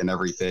of it and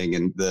everything,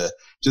 and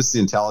just the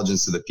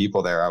intelligence of the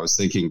people there, I was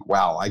thinking,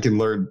 wow, I can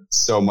learn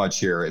so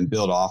much here and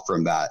build off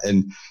from that.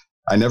 And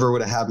I never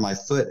would have had my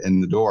foot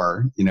in the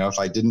door, if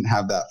I didn't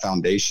have that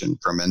foundation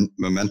from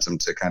Momentum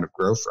to kind of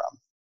grow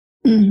from.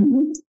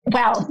 Mm-hmm.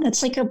 Wow,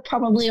 that's like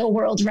probably a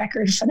world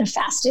record for the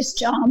fastest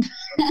job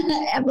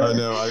ever. I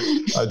know.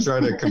 I try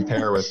to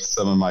compare with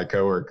some of my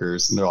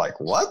coworkers, and they're like,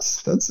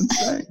 "What? That's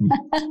insane."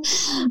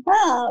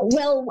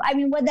 Well, I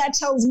mean, what that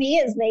tells me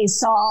is they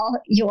saw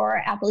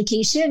your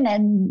application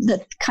and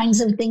the kinds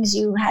of things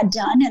you had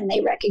done, and they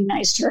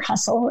recognized your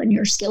hustle and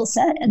your skill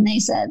set, and they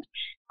said,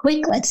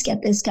 "Quick, let's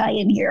get this guy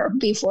in here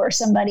before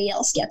somebody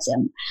else gets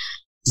him."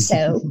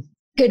 So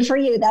good for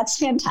you. That's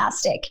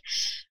fantastic.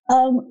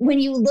 When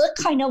you look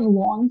kind of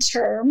long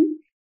term,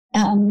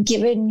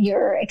 given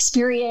your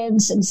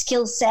experience and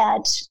skill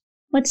set,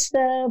 what's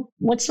the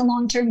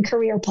long term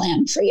career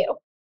plan for you?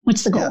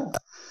 What's the goal? Yeah.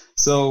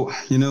 So,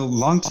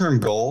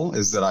 long-term goal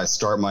is that I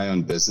start my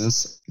own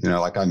business.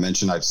 Like I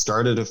mentioned, I've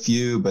started a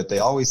few, but they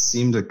always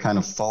seem to kind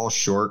of fall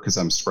short because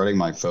I'm spreading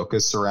my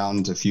focus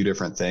around a few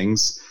different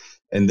things.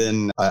 And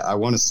then I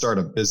want to start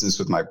a business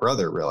with my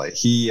brother, really.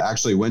 He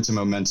actually went to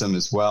Momentum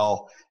as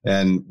well.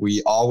 And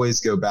we always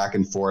go back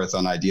and forth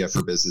on idea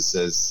for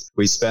businesses.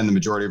 We spend the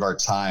majority of our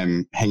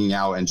time hanging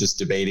out and just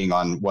debating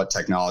on what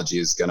technology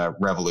is going to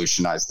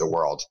revolutionize the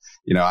world.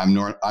 I'm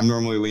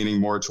normally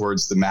leaning more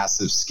towards the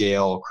massive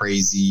scale,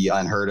 crazy,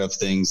 unheard of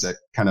things that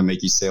kind of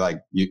make you say like,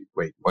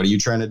 wait, what are you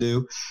trying to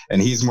do?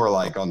 And he's more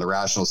like on the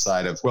rational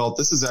side of, well,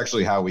 this is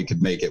actually how we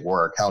could make it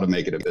work, how to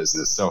make it a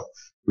business. So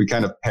we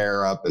kind of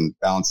pair up and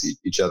balance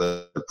each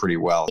other pretty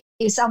well.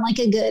 You sound like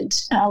a good,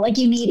 like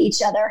you need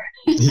each other.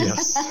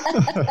 Yes,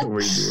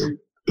 we do.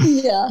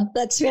 Yeah,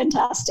 that's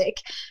fantastic.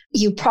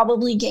 You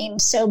probably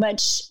gained so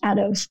much out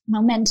of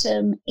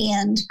Momentum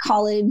and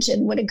college,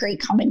 and what a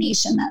great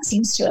combination that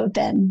seems to have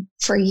been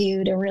for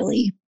you to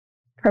really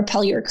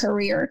propel your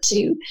career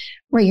to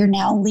where you're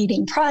now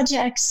leading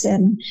projects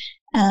and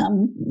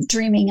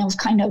dreaming of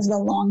kind of the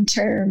long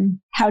term.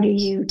 How do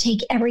you take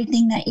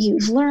everything that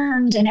you've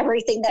learned and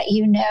everything that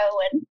you know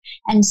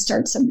and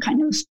start some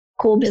kind of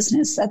cool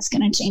business that's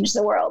going to change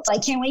the world? I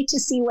can't wait to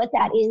see what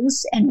that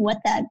is and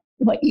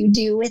what you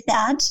do with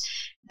that.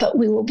 But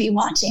we will be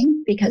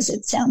watching because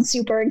it sounds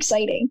super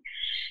exciting.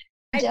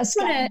 I just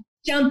want to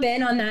jump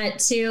in on that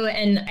too.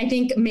 And I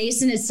think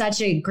Mason is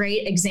such a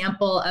great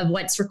example of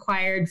what's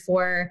required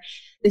for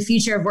the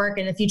future of work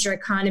and the future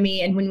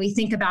economy. And when we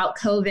think about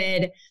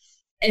COVID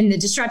and the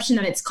disruption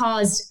that it's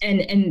caused and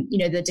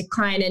the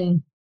decline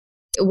in,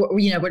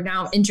 we're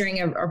now entering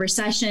a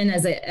recession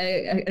as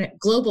a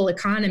global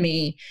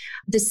economy,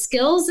 the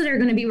skills that are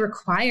going to be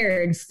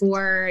required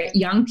for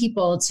young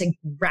people to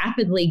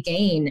rapidly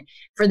gain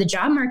for the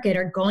job market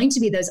are going to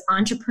be those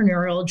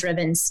entrepreneurial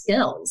driven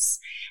skills.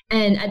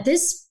 And at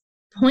this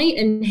point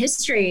in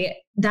history,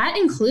 that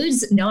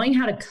includes knowing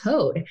how to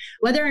code,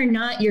 whether or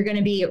not you're going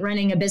to be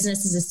running a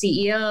business as a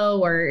CEO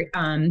or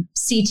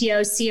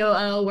CTO,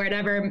 COO,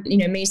 whatever,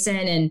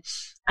 Mason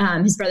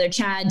and his brother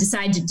Chad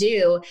decide to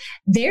do.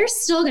 They're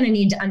still going to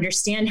need to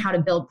understand how to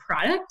build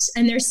product,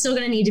 and they're still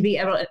going to need to be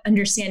able to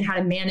understand how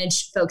to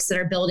manage folks that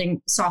are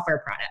building software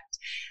product.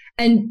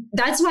 And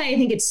that's why I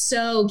think it's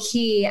so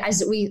key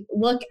as we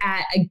look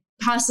at a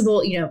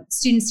possible,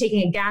 students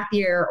taking a gap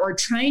year or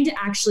trying to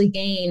actually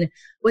gain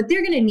what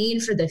they're going to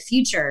need for the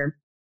future.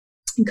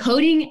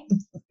 Coding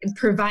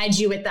provides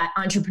you with that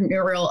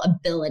entrepreneurial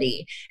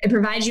ability. It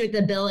provides you with the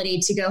ability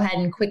to go ahead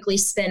and quickly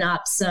spin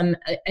up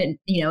an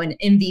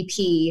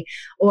MVP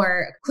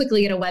or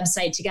quickly get a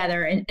website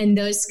together. And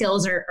those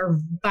skills are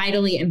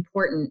vitally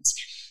important.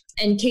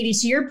 And Katie,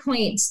 to your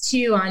point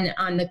too,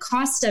 on the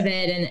cost of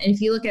it. And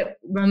if you look at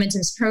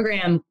Momentum's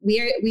program,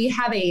 we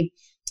have a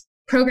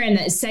program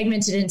that is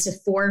segmented into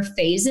 4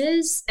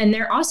 phases, and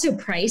they're also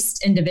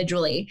priced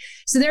individually.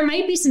 So there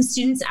might be some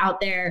students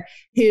out there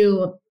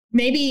who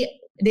maybe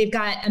they've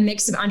got a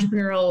mix of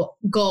entrepreneurial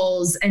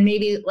goals, and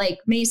maybe like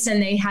Mason,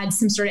 they had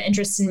some sort of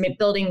interest in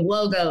building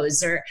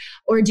logos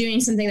or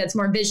doing something that's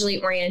more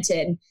visually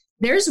oriented.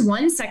 There's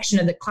one section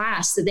of the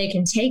class that they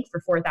can take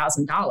for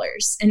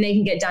 $4,000 and they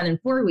can get done in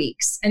 4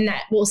 weeks. And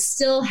that will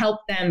still help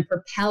them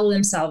propel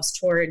themselves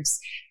towards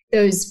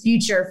those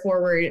future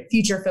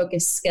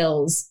focused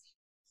skills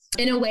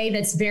in a way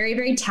that's very,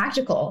 very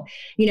tactical.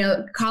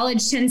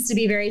 College tends to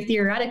be very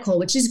theoretical,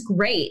 which is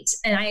great.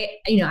 And I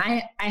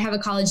have a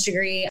college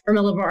degree from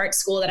a liberal arts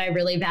school that I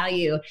really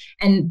value.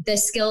 And the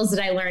skills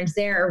that I learned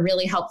there are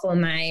really helpful in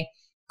my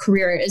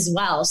career as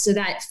well. So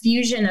that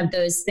fusion of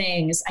those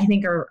things, I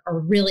think are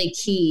really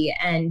key.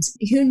 And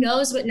who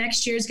knows what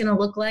next year is going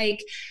to look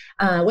like,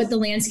 what the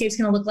landscape is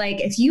going to look like.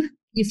 If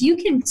you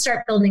can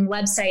start building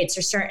websites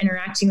or start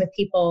interacting with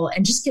people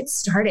and just get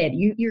started,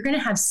 you're going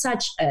to have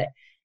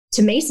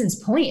to Mason's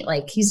point,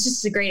 like he's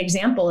just a great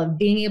example of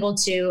being able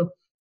to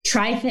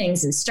try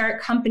things and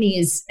start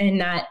companies in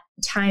that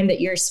time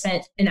that you're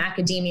spent in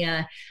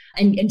academia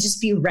and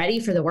just be ready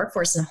for the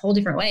workforce in a whole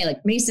different way.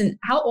 Like Mason,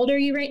 how old are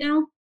you right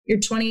now? You're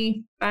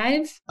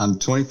 25? I'm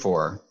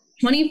 24.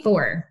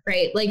 24,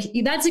 right? Like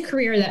that's a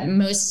career that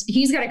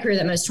he's got a career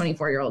that most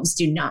 24-year-olds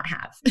do not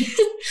have.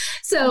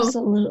 So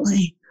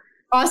absolutely.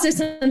 Also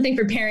something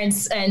for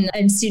parents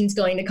and students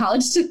going to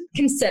college to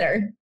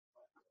consider.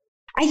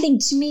 I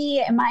think to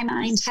me, in my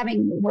mind,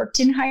 having worked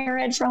in higher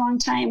ed for a long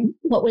time,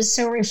 what was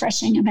so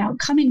refreshing about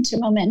coming to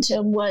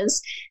Momentum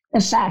was the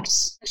fact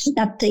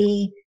that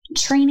the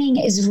training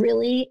is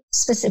really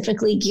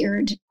specifically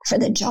geared for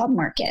the job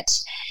market.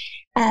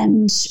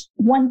 And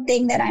one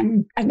thing that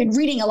I've been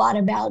reading a lot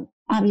about,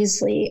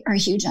 obviously, are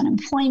huge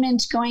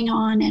unemployment going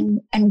on,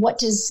 and what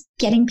does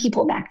getting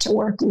people back to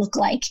work look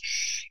like?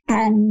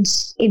 And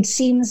it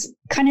seems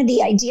kind of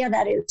the idea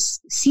that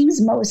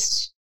seems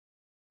most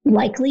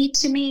likely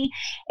to me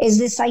is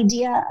this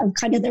idea of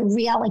kind of the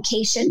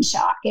reallocation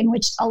shock, in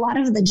which a lot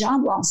of the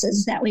job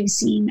losses that we've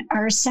seen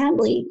are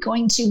sadly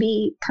going to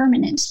be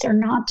permanent. They're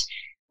not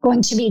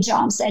going to be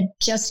jobs that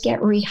just get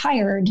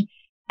rehired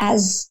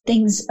as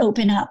things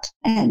open up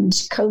and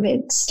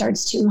COVID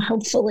starts to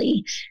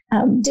hopefully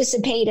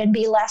dissipate and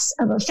be less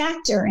of a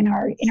factor in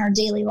our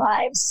daily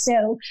lives.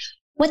 So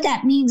what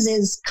that means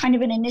is kind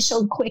of an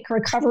initial quick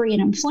recovery in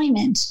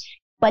employment,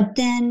 but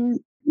then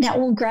that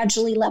will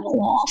gradually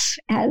level off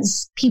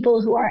as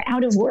people who are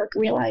out of work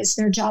realize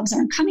their jobs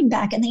aren't coming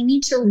back and they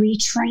need to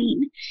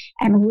retrain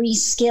and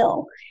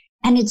reskill.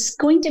 And it's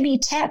going to be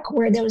tech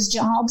where those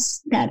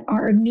jobs that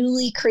are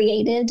newly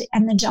created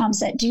and the jobs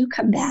that do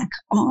come back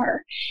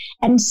are.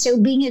 And so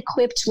being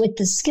equipped with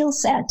the skill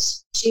set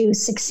to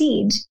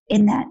succeed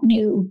in that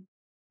new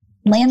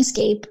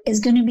landscape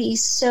is going to be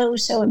so,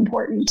 so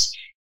important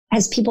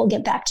as people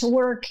get back to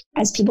work,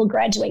 as people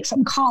graduate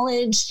from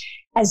college,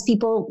 as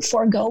people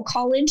forego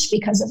college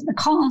because of the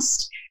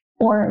cost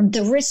or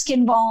the risk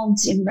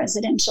involved in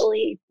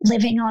residentially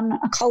living on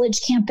a college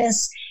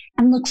campus,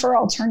 and look for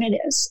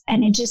alternatives.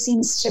 And it just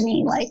seems to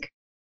me like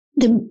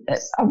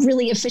a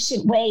really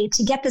efficient way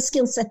to get the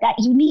skill set that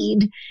you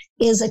need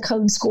is a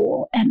code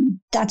school. And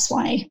that's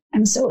why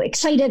I'm so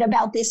excited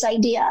about this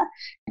idea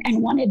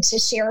and wanted to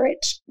share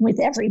it with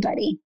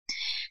everybody.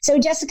 So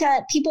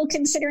Jessica, people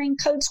considering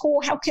code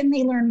school, how can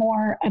they learn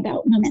more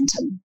about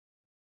Momentum?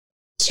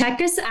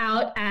 Check us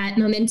out at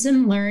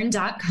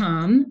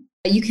momentumlearn.com.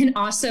 You can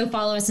also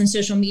follow us on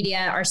social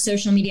media. Our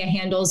social media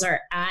handles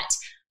are at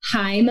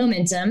Hi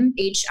Momentum,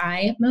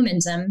 HI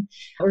Momentum.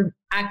 We're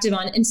active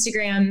on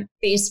Instagram,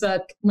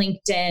 Facebook,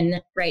 LinkedIn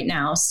right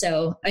now,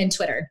 and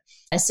Twitter.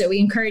 So we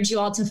encourage you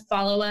all to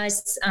follow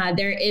us.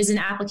 There is an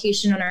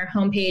application on our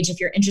homepage if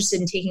you're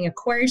interested in taking a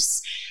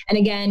course. And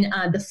again,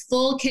 the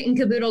full kit and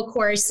caboodle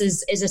course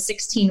is a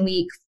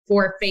 16-week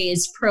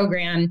 4-phase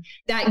program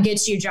that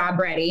gets you job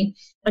ready.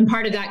 And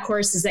part of that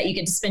course is that you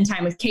get to spend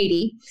time with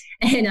Katie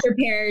and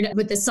prepared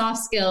with the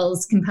soft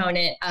skills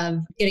component of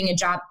getting a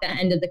job at the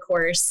end of the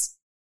course.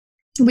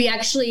 We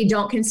actually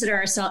don't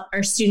consider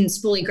our students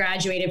fully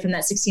graduated from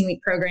that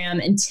 16-week program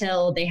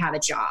until they have a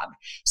job.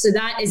 So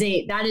that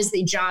is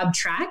the job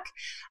track.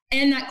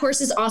 And that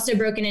course is also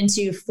broken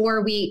into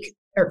 4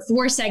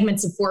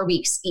 segments of 4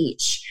 weeks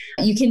each.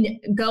 You can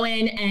go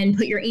in and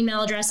put your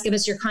email address, give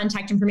us your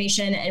contact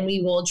information, and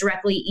we will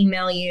directly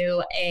email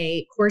you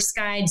a course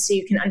guide so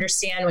you can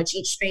understand what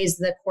each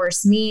phase of the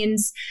course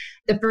means.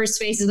 The first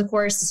phase of the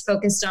course is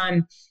focused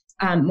on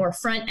more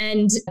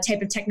front-end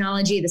type of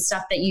technology, the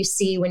stuff that you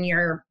see when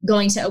you're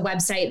going to a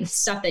website, the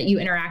stuff that you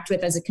interact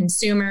with as a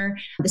consumer.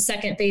 The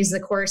second phase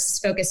of the course is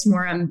focused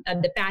more on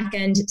the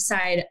back-end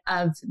side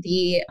of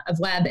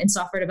web and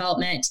software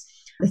development.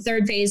 The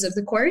third phase of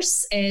the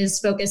course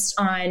is focused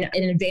on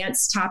an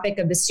advanced topic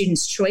of the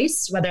student's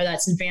choice, whether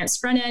that's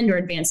advanced front-end or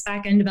advanced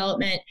back-end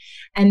development.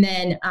 And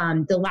then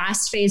the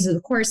last phase of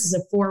the course is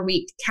a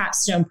 4-week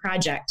capstone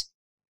project.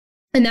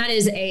 And that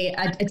is a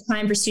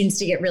time for students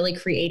to get really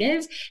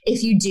creative.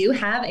 If you do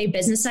have a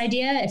business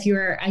idea, if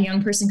you're a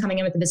young person coming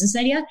in with a business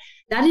idea,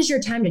 that is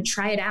your time to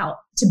try it out,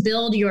 to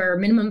build your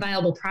minimum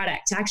viable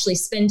product, to actually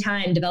spend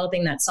time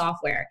developing that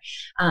software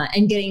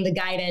and getting the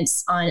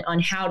guidance on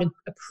how to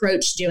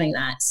approach doing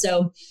that.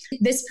 So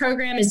this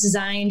program is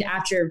designed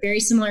after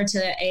very similar to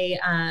a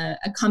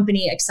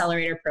company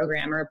accelerator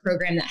program, or a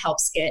program that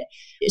helps get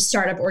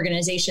startup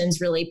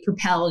organizations really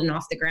propelled and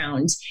off the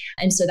ground.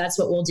 And so that's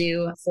what we'll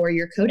do for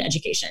your code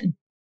education.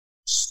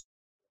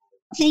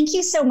 Thank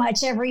you so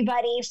much,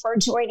 everybody, for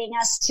joining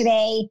us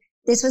today.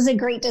 This was a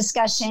great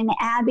discussion.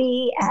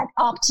 Abby at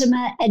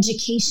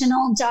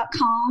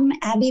optimaeducational.com.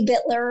 Abby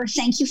Bittler,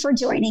 thank you for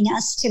joining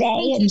us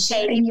today and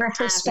sharing your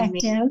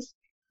perspective.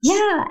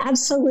 Yeah,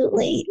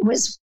 absolutely. It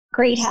was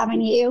great having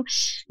you.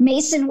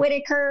 Mason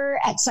Whitaker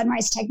at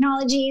Sunrise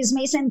Technologies.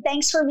 Mason,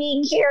 thanks for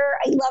being here.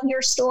 I love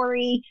your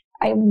story.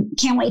 I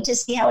can't wait to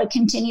see how it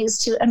continues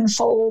to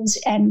unfold,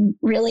 and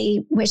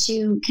really wish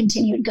you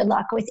continued good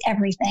luck with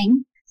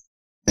everything.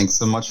 Thanks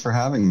so much for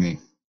having me.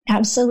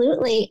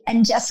 Absolutely.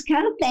 And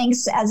Jessica,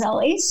 thanks as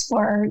always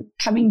for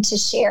coming to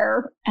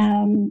share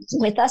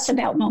with us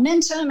about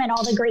Momentum and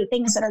all the great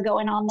things that are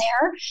going on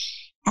there.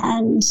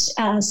 And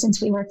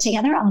since we work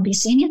together, I'll be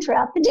seeing you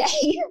throughout the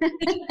day.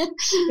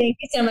 Thank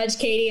you so much,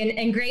 Katie.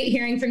 And great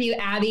hearing from you,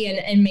 Abby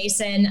and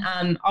Mason.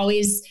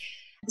 Always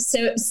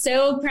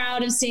so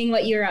proud of seeing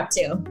what you're up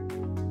to.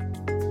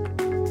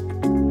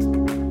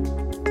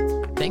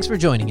 Thanks for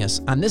joining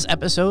us on this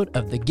episode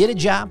of the Get a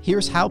Job,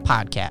 Here's How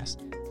podcast.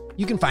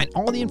 You can find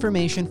all the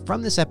information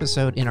from this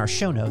episode in our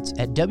show notes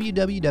at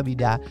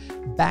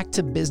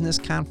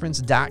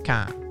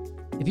www.backtobusinessconference.com.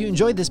 If you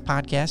enjoyed this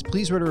podcast,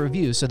 please write a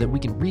review so that we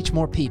can reach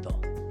more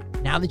people.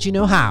 Now that you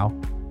know how,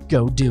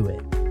 go do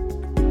it.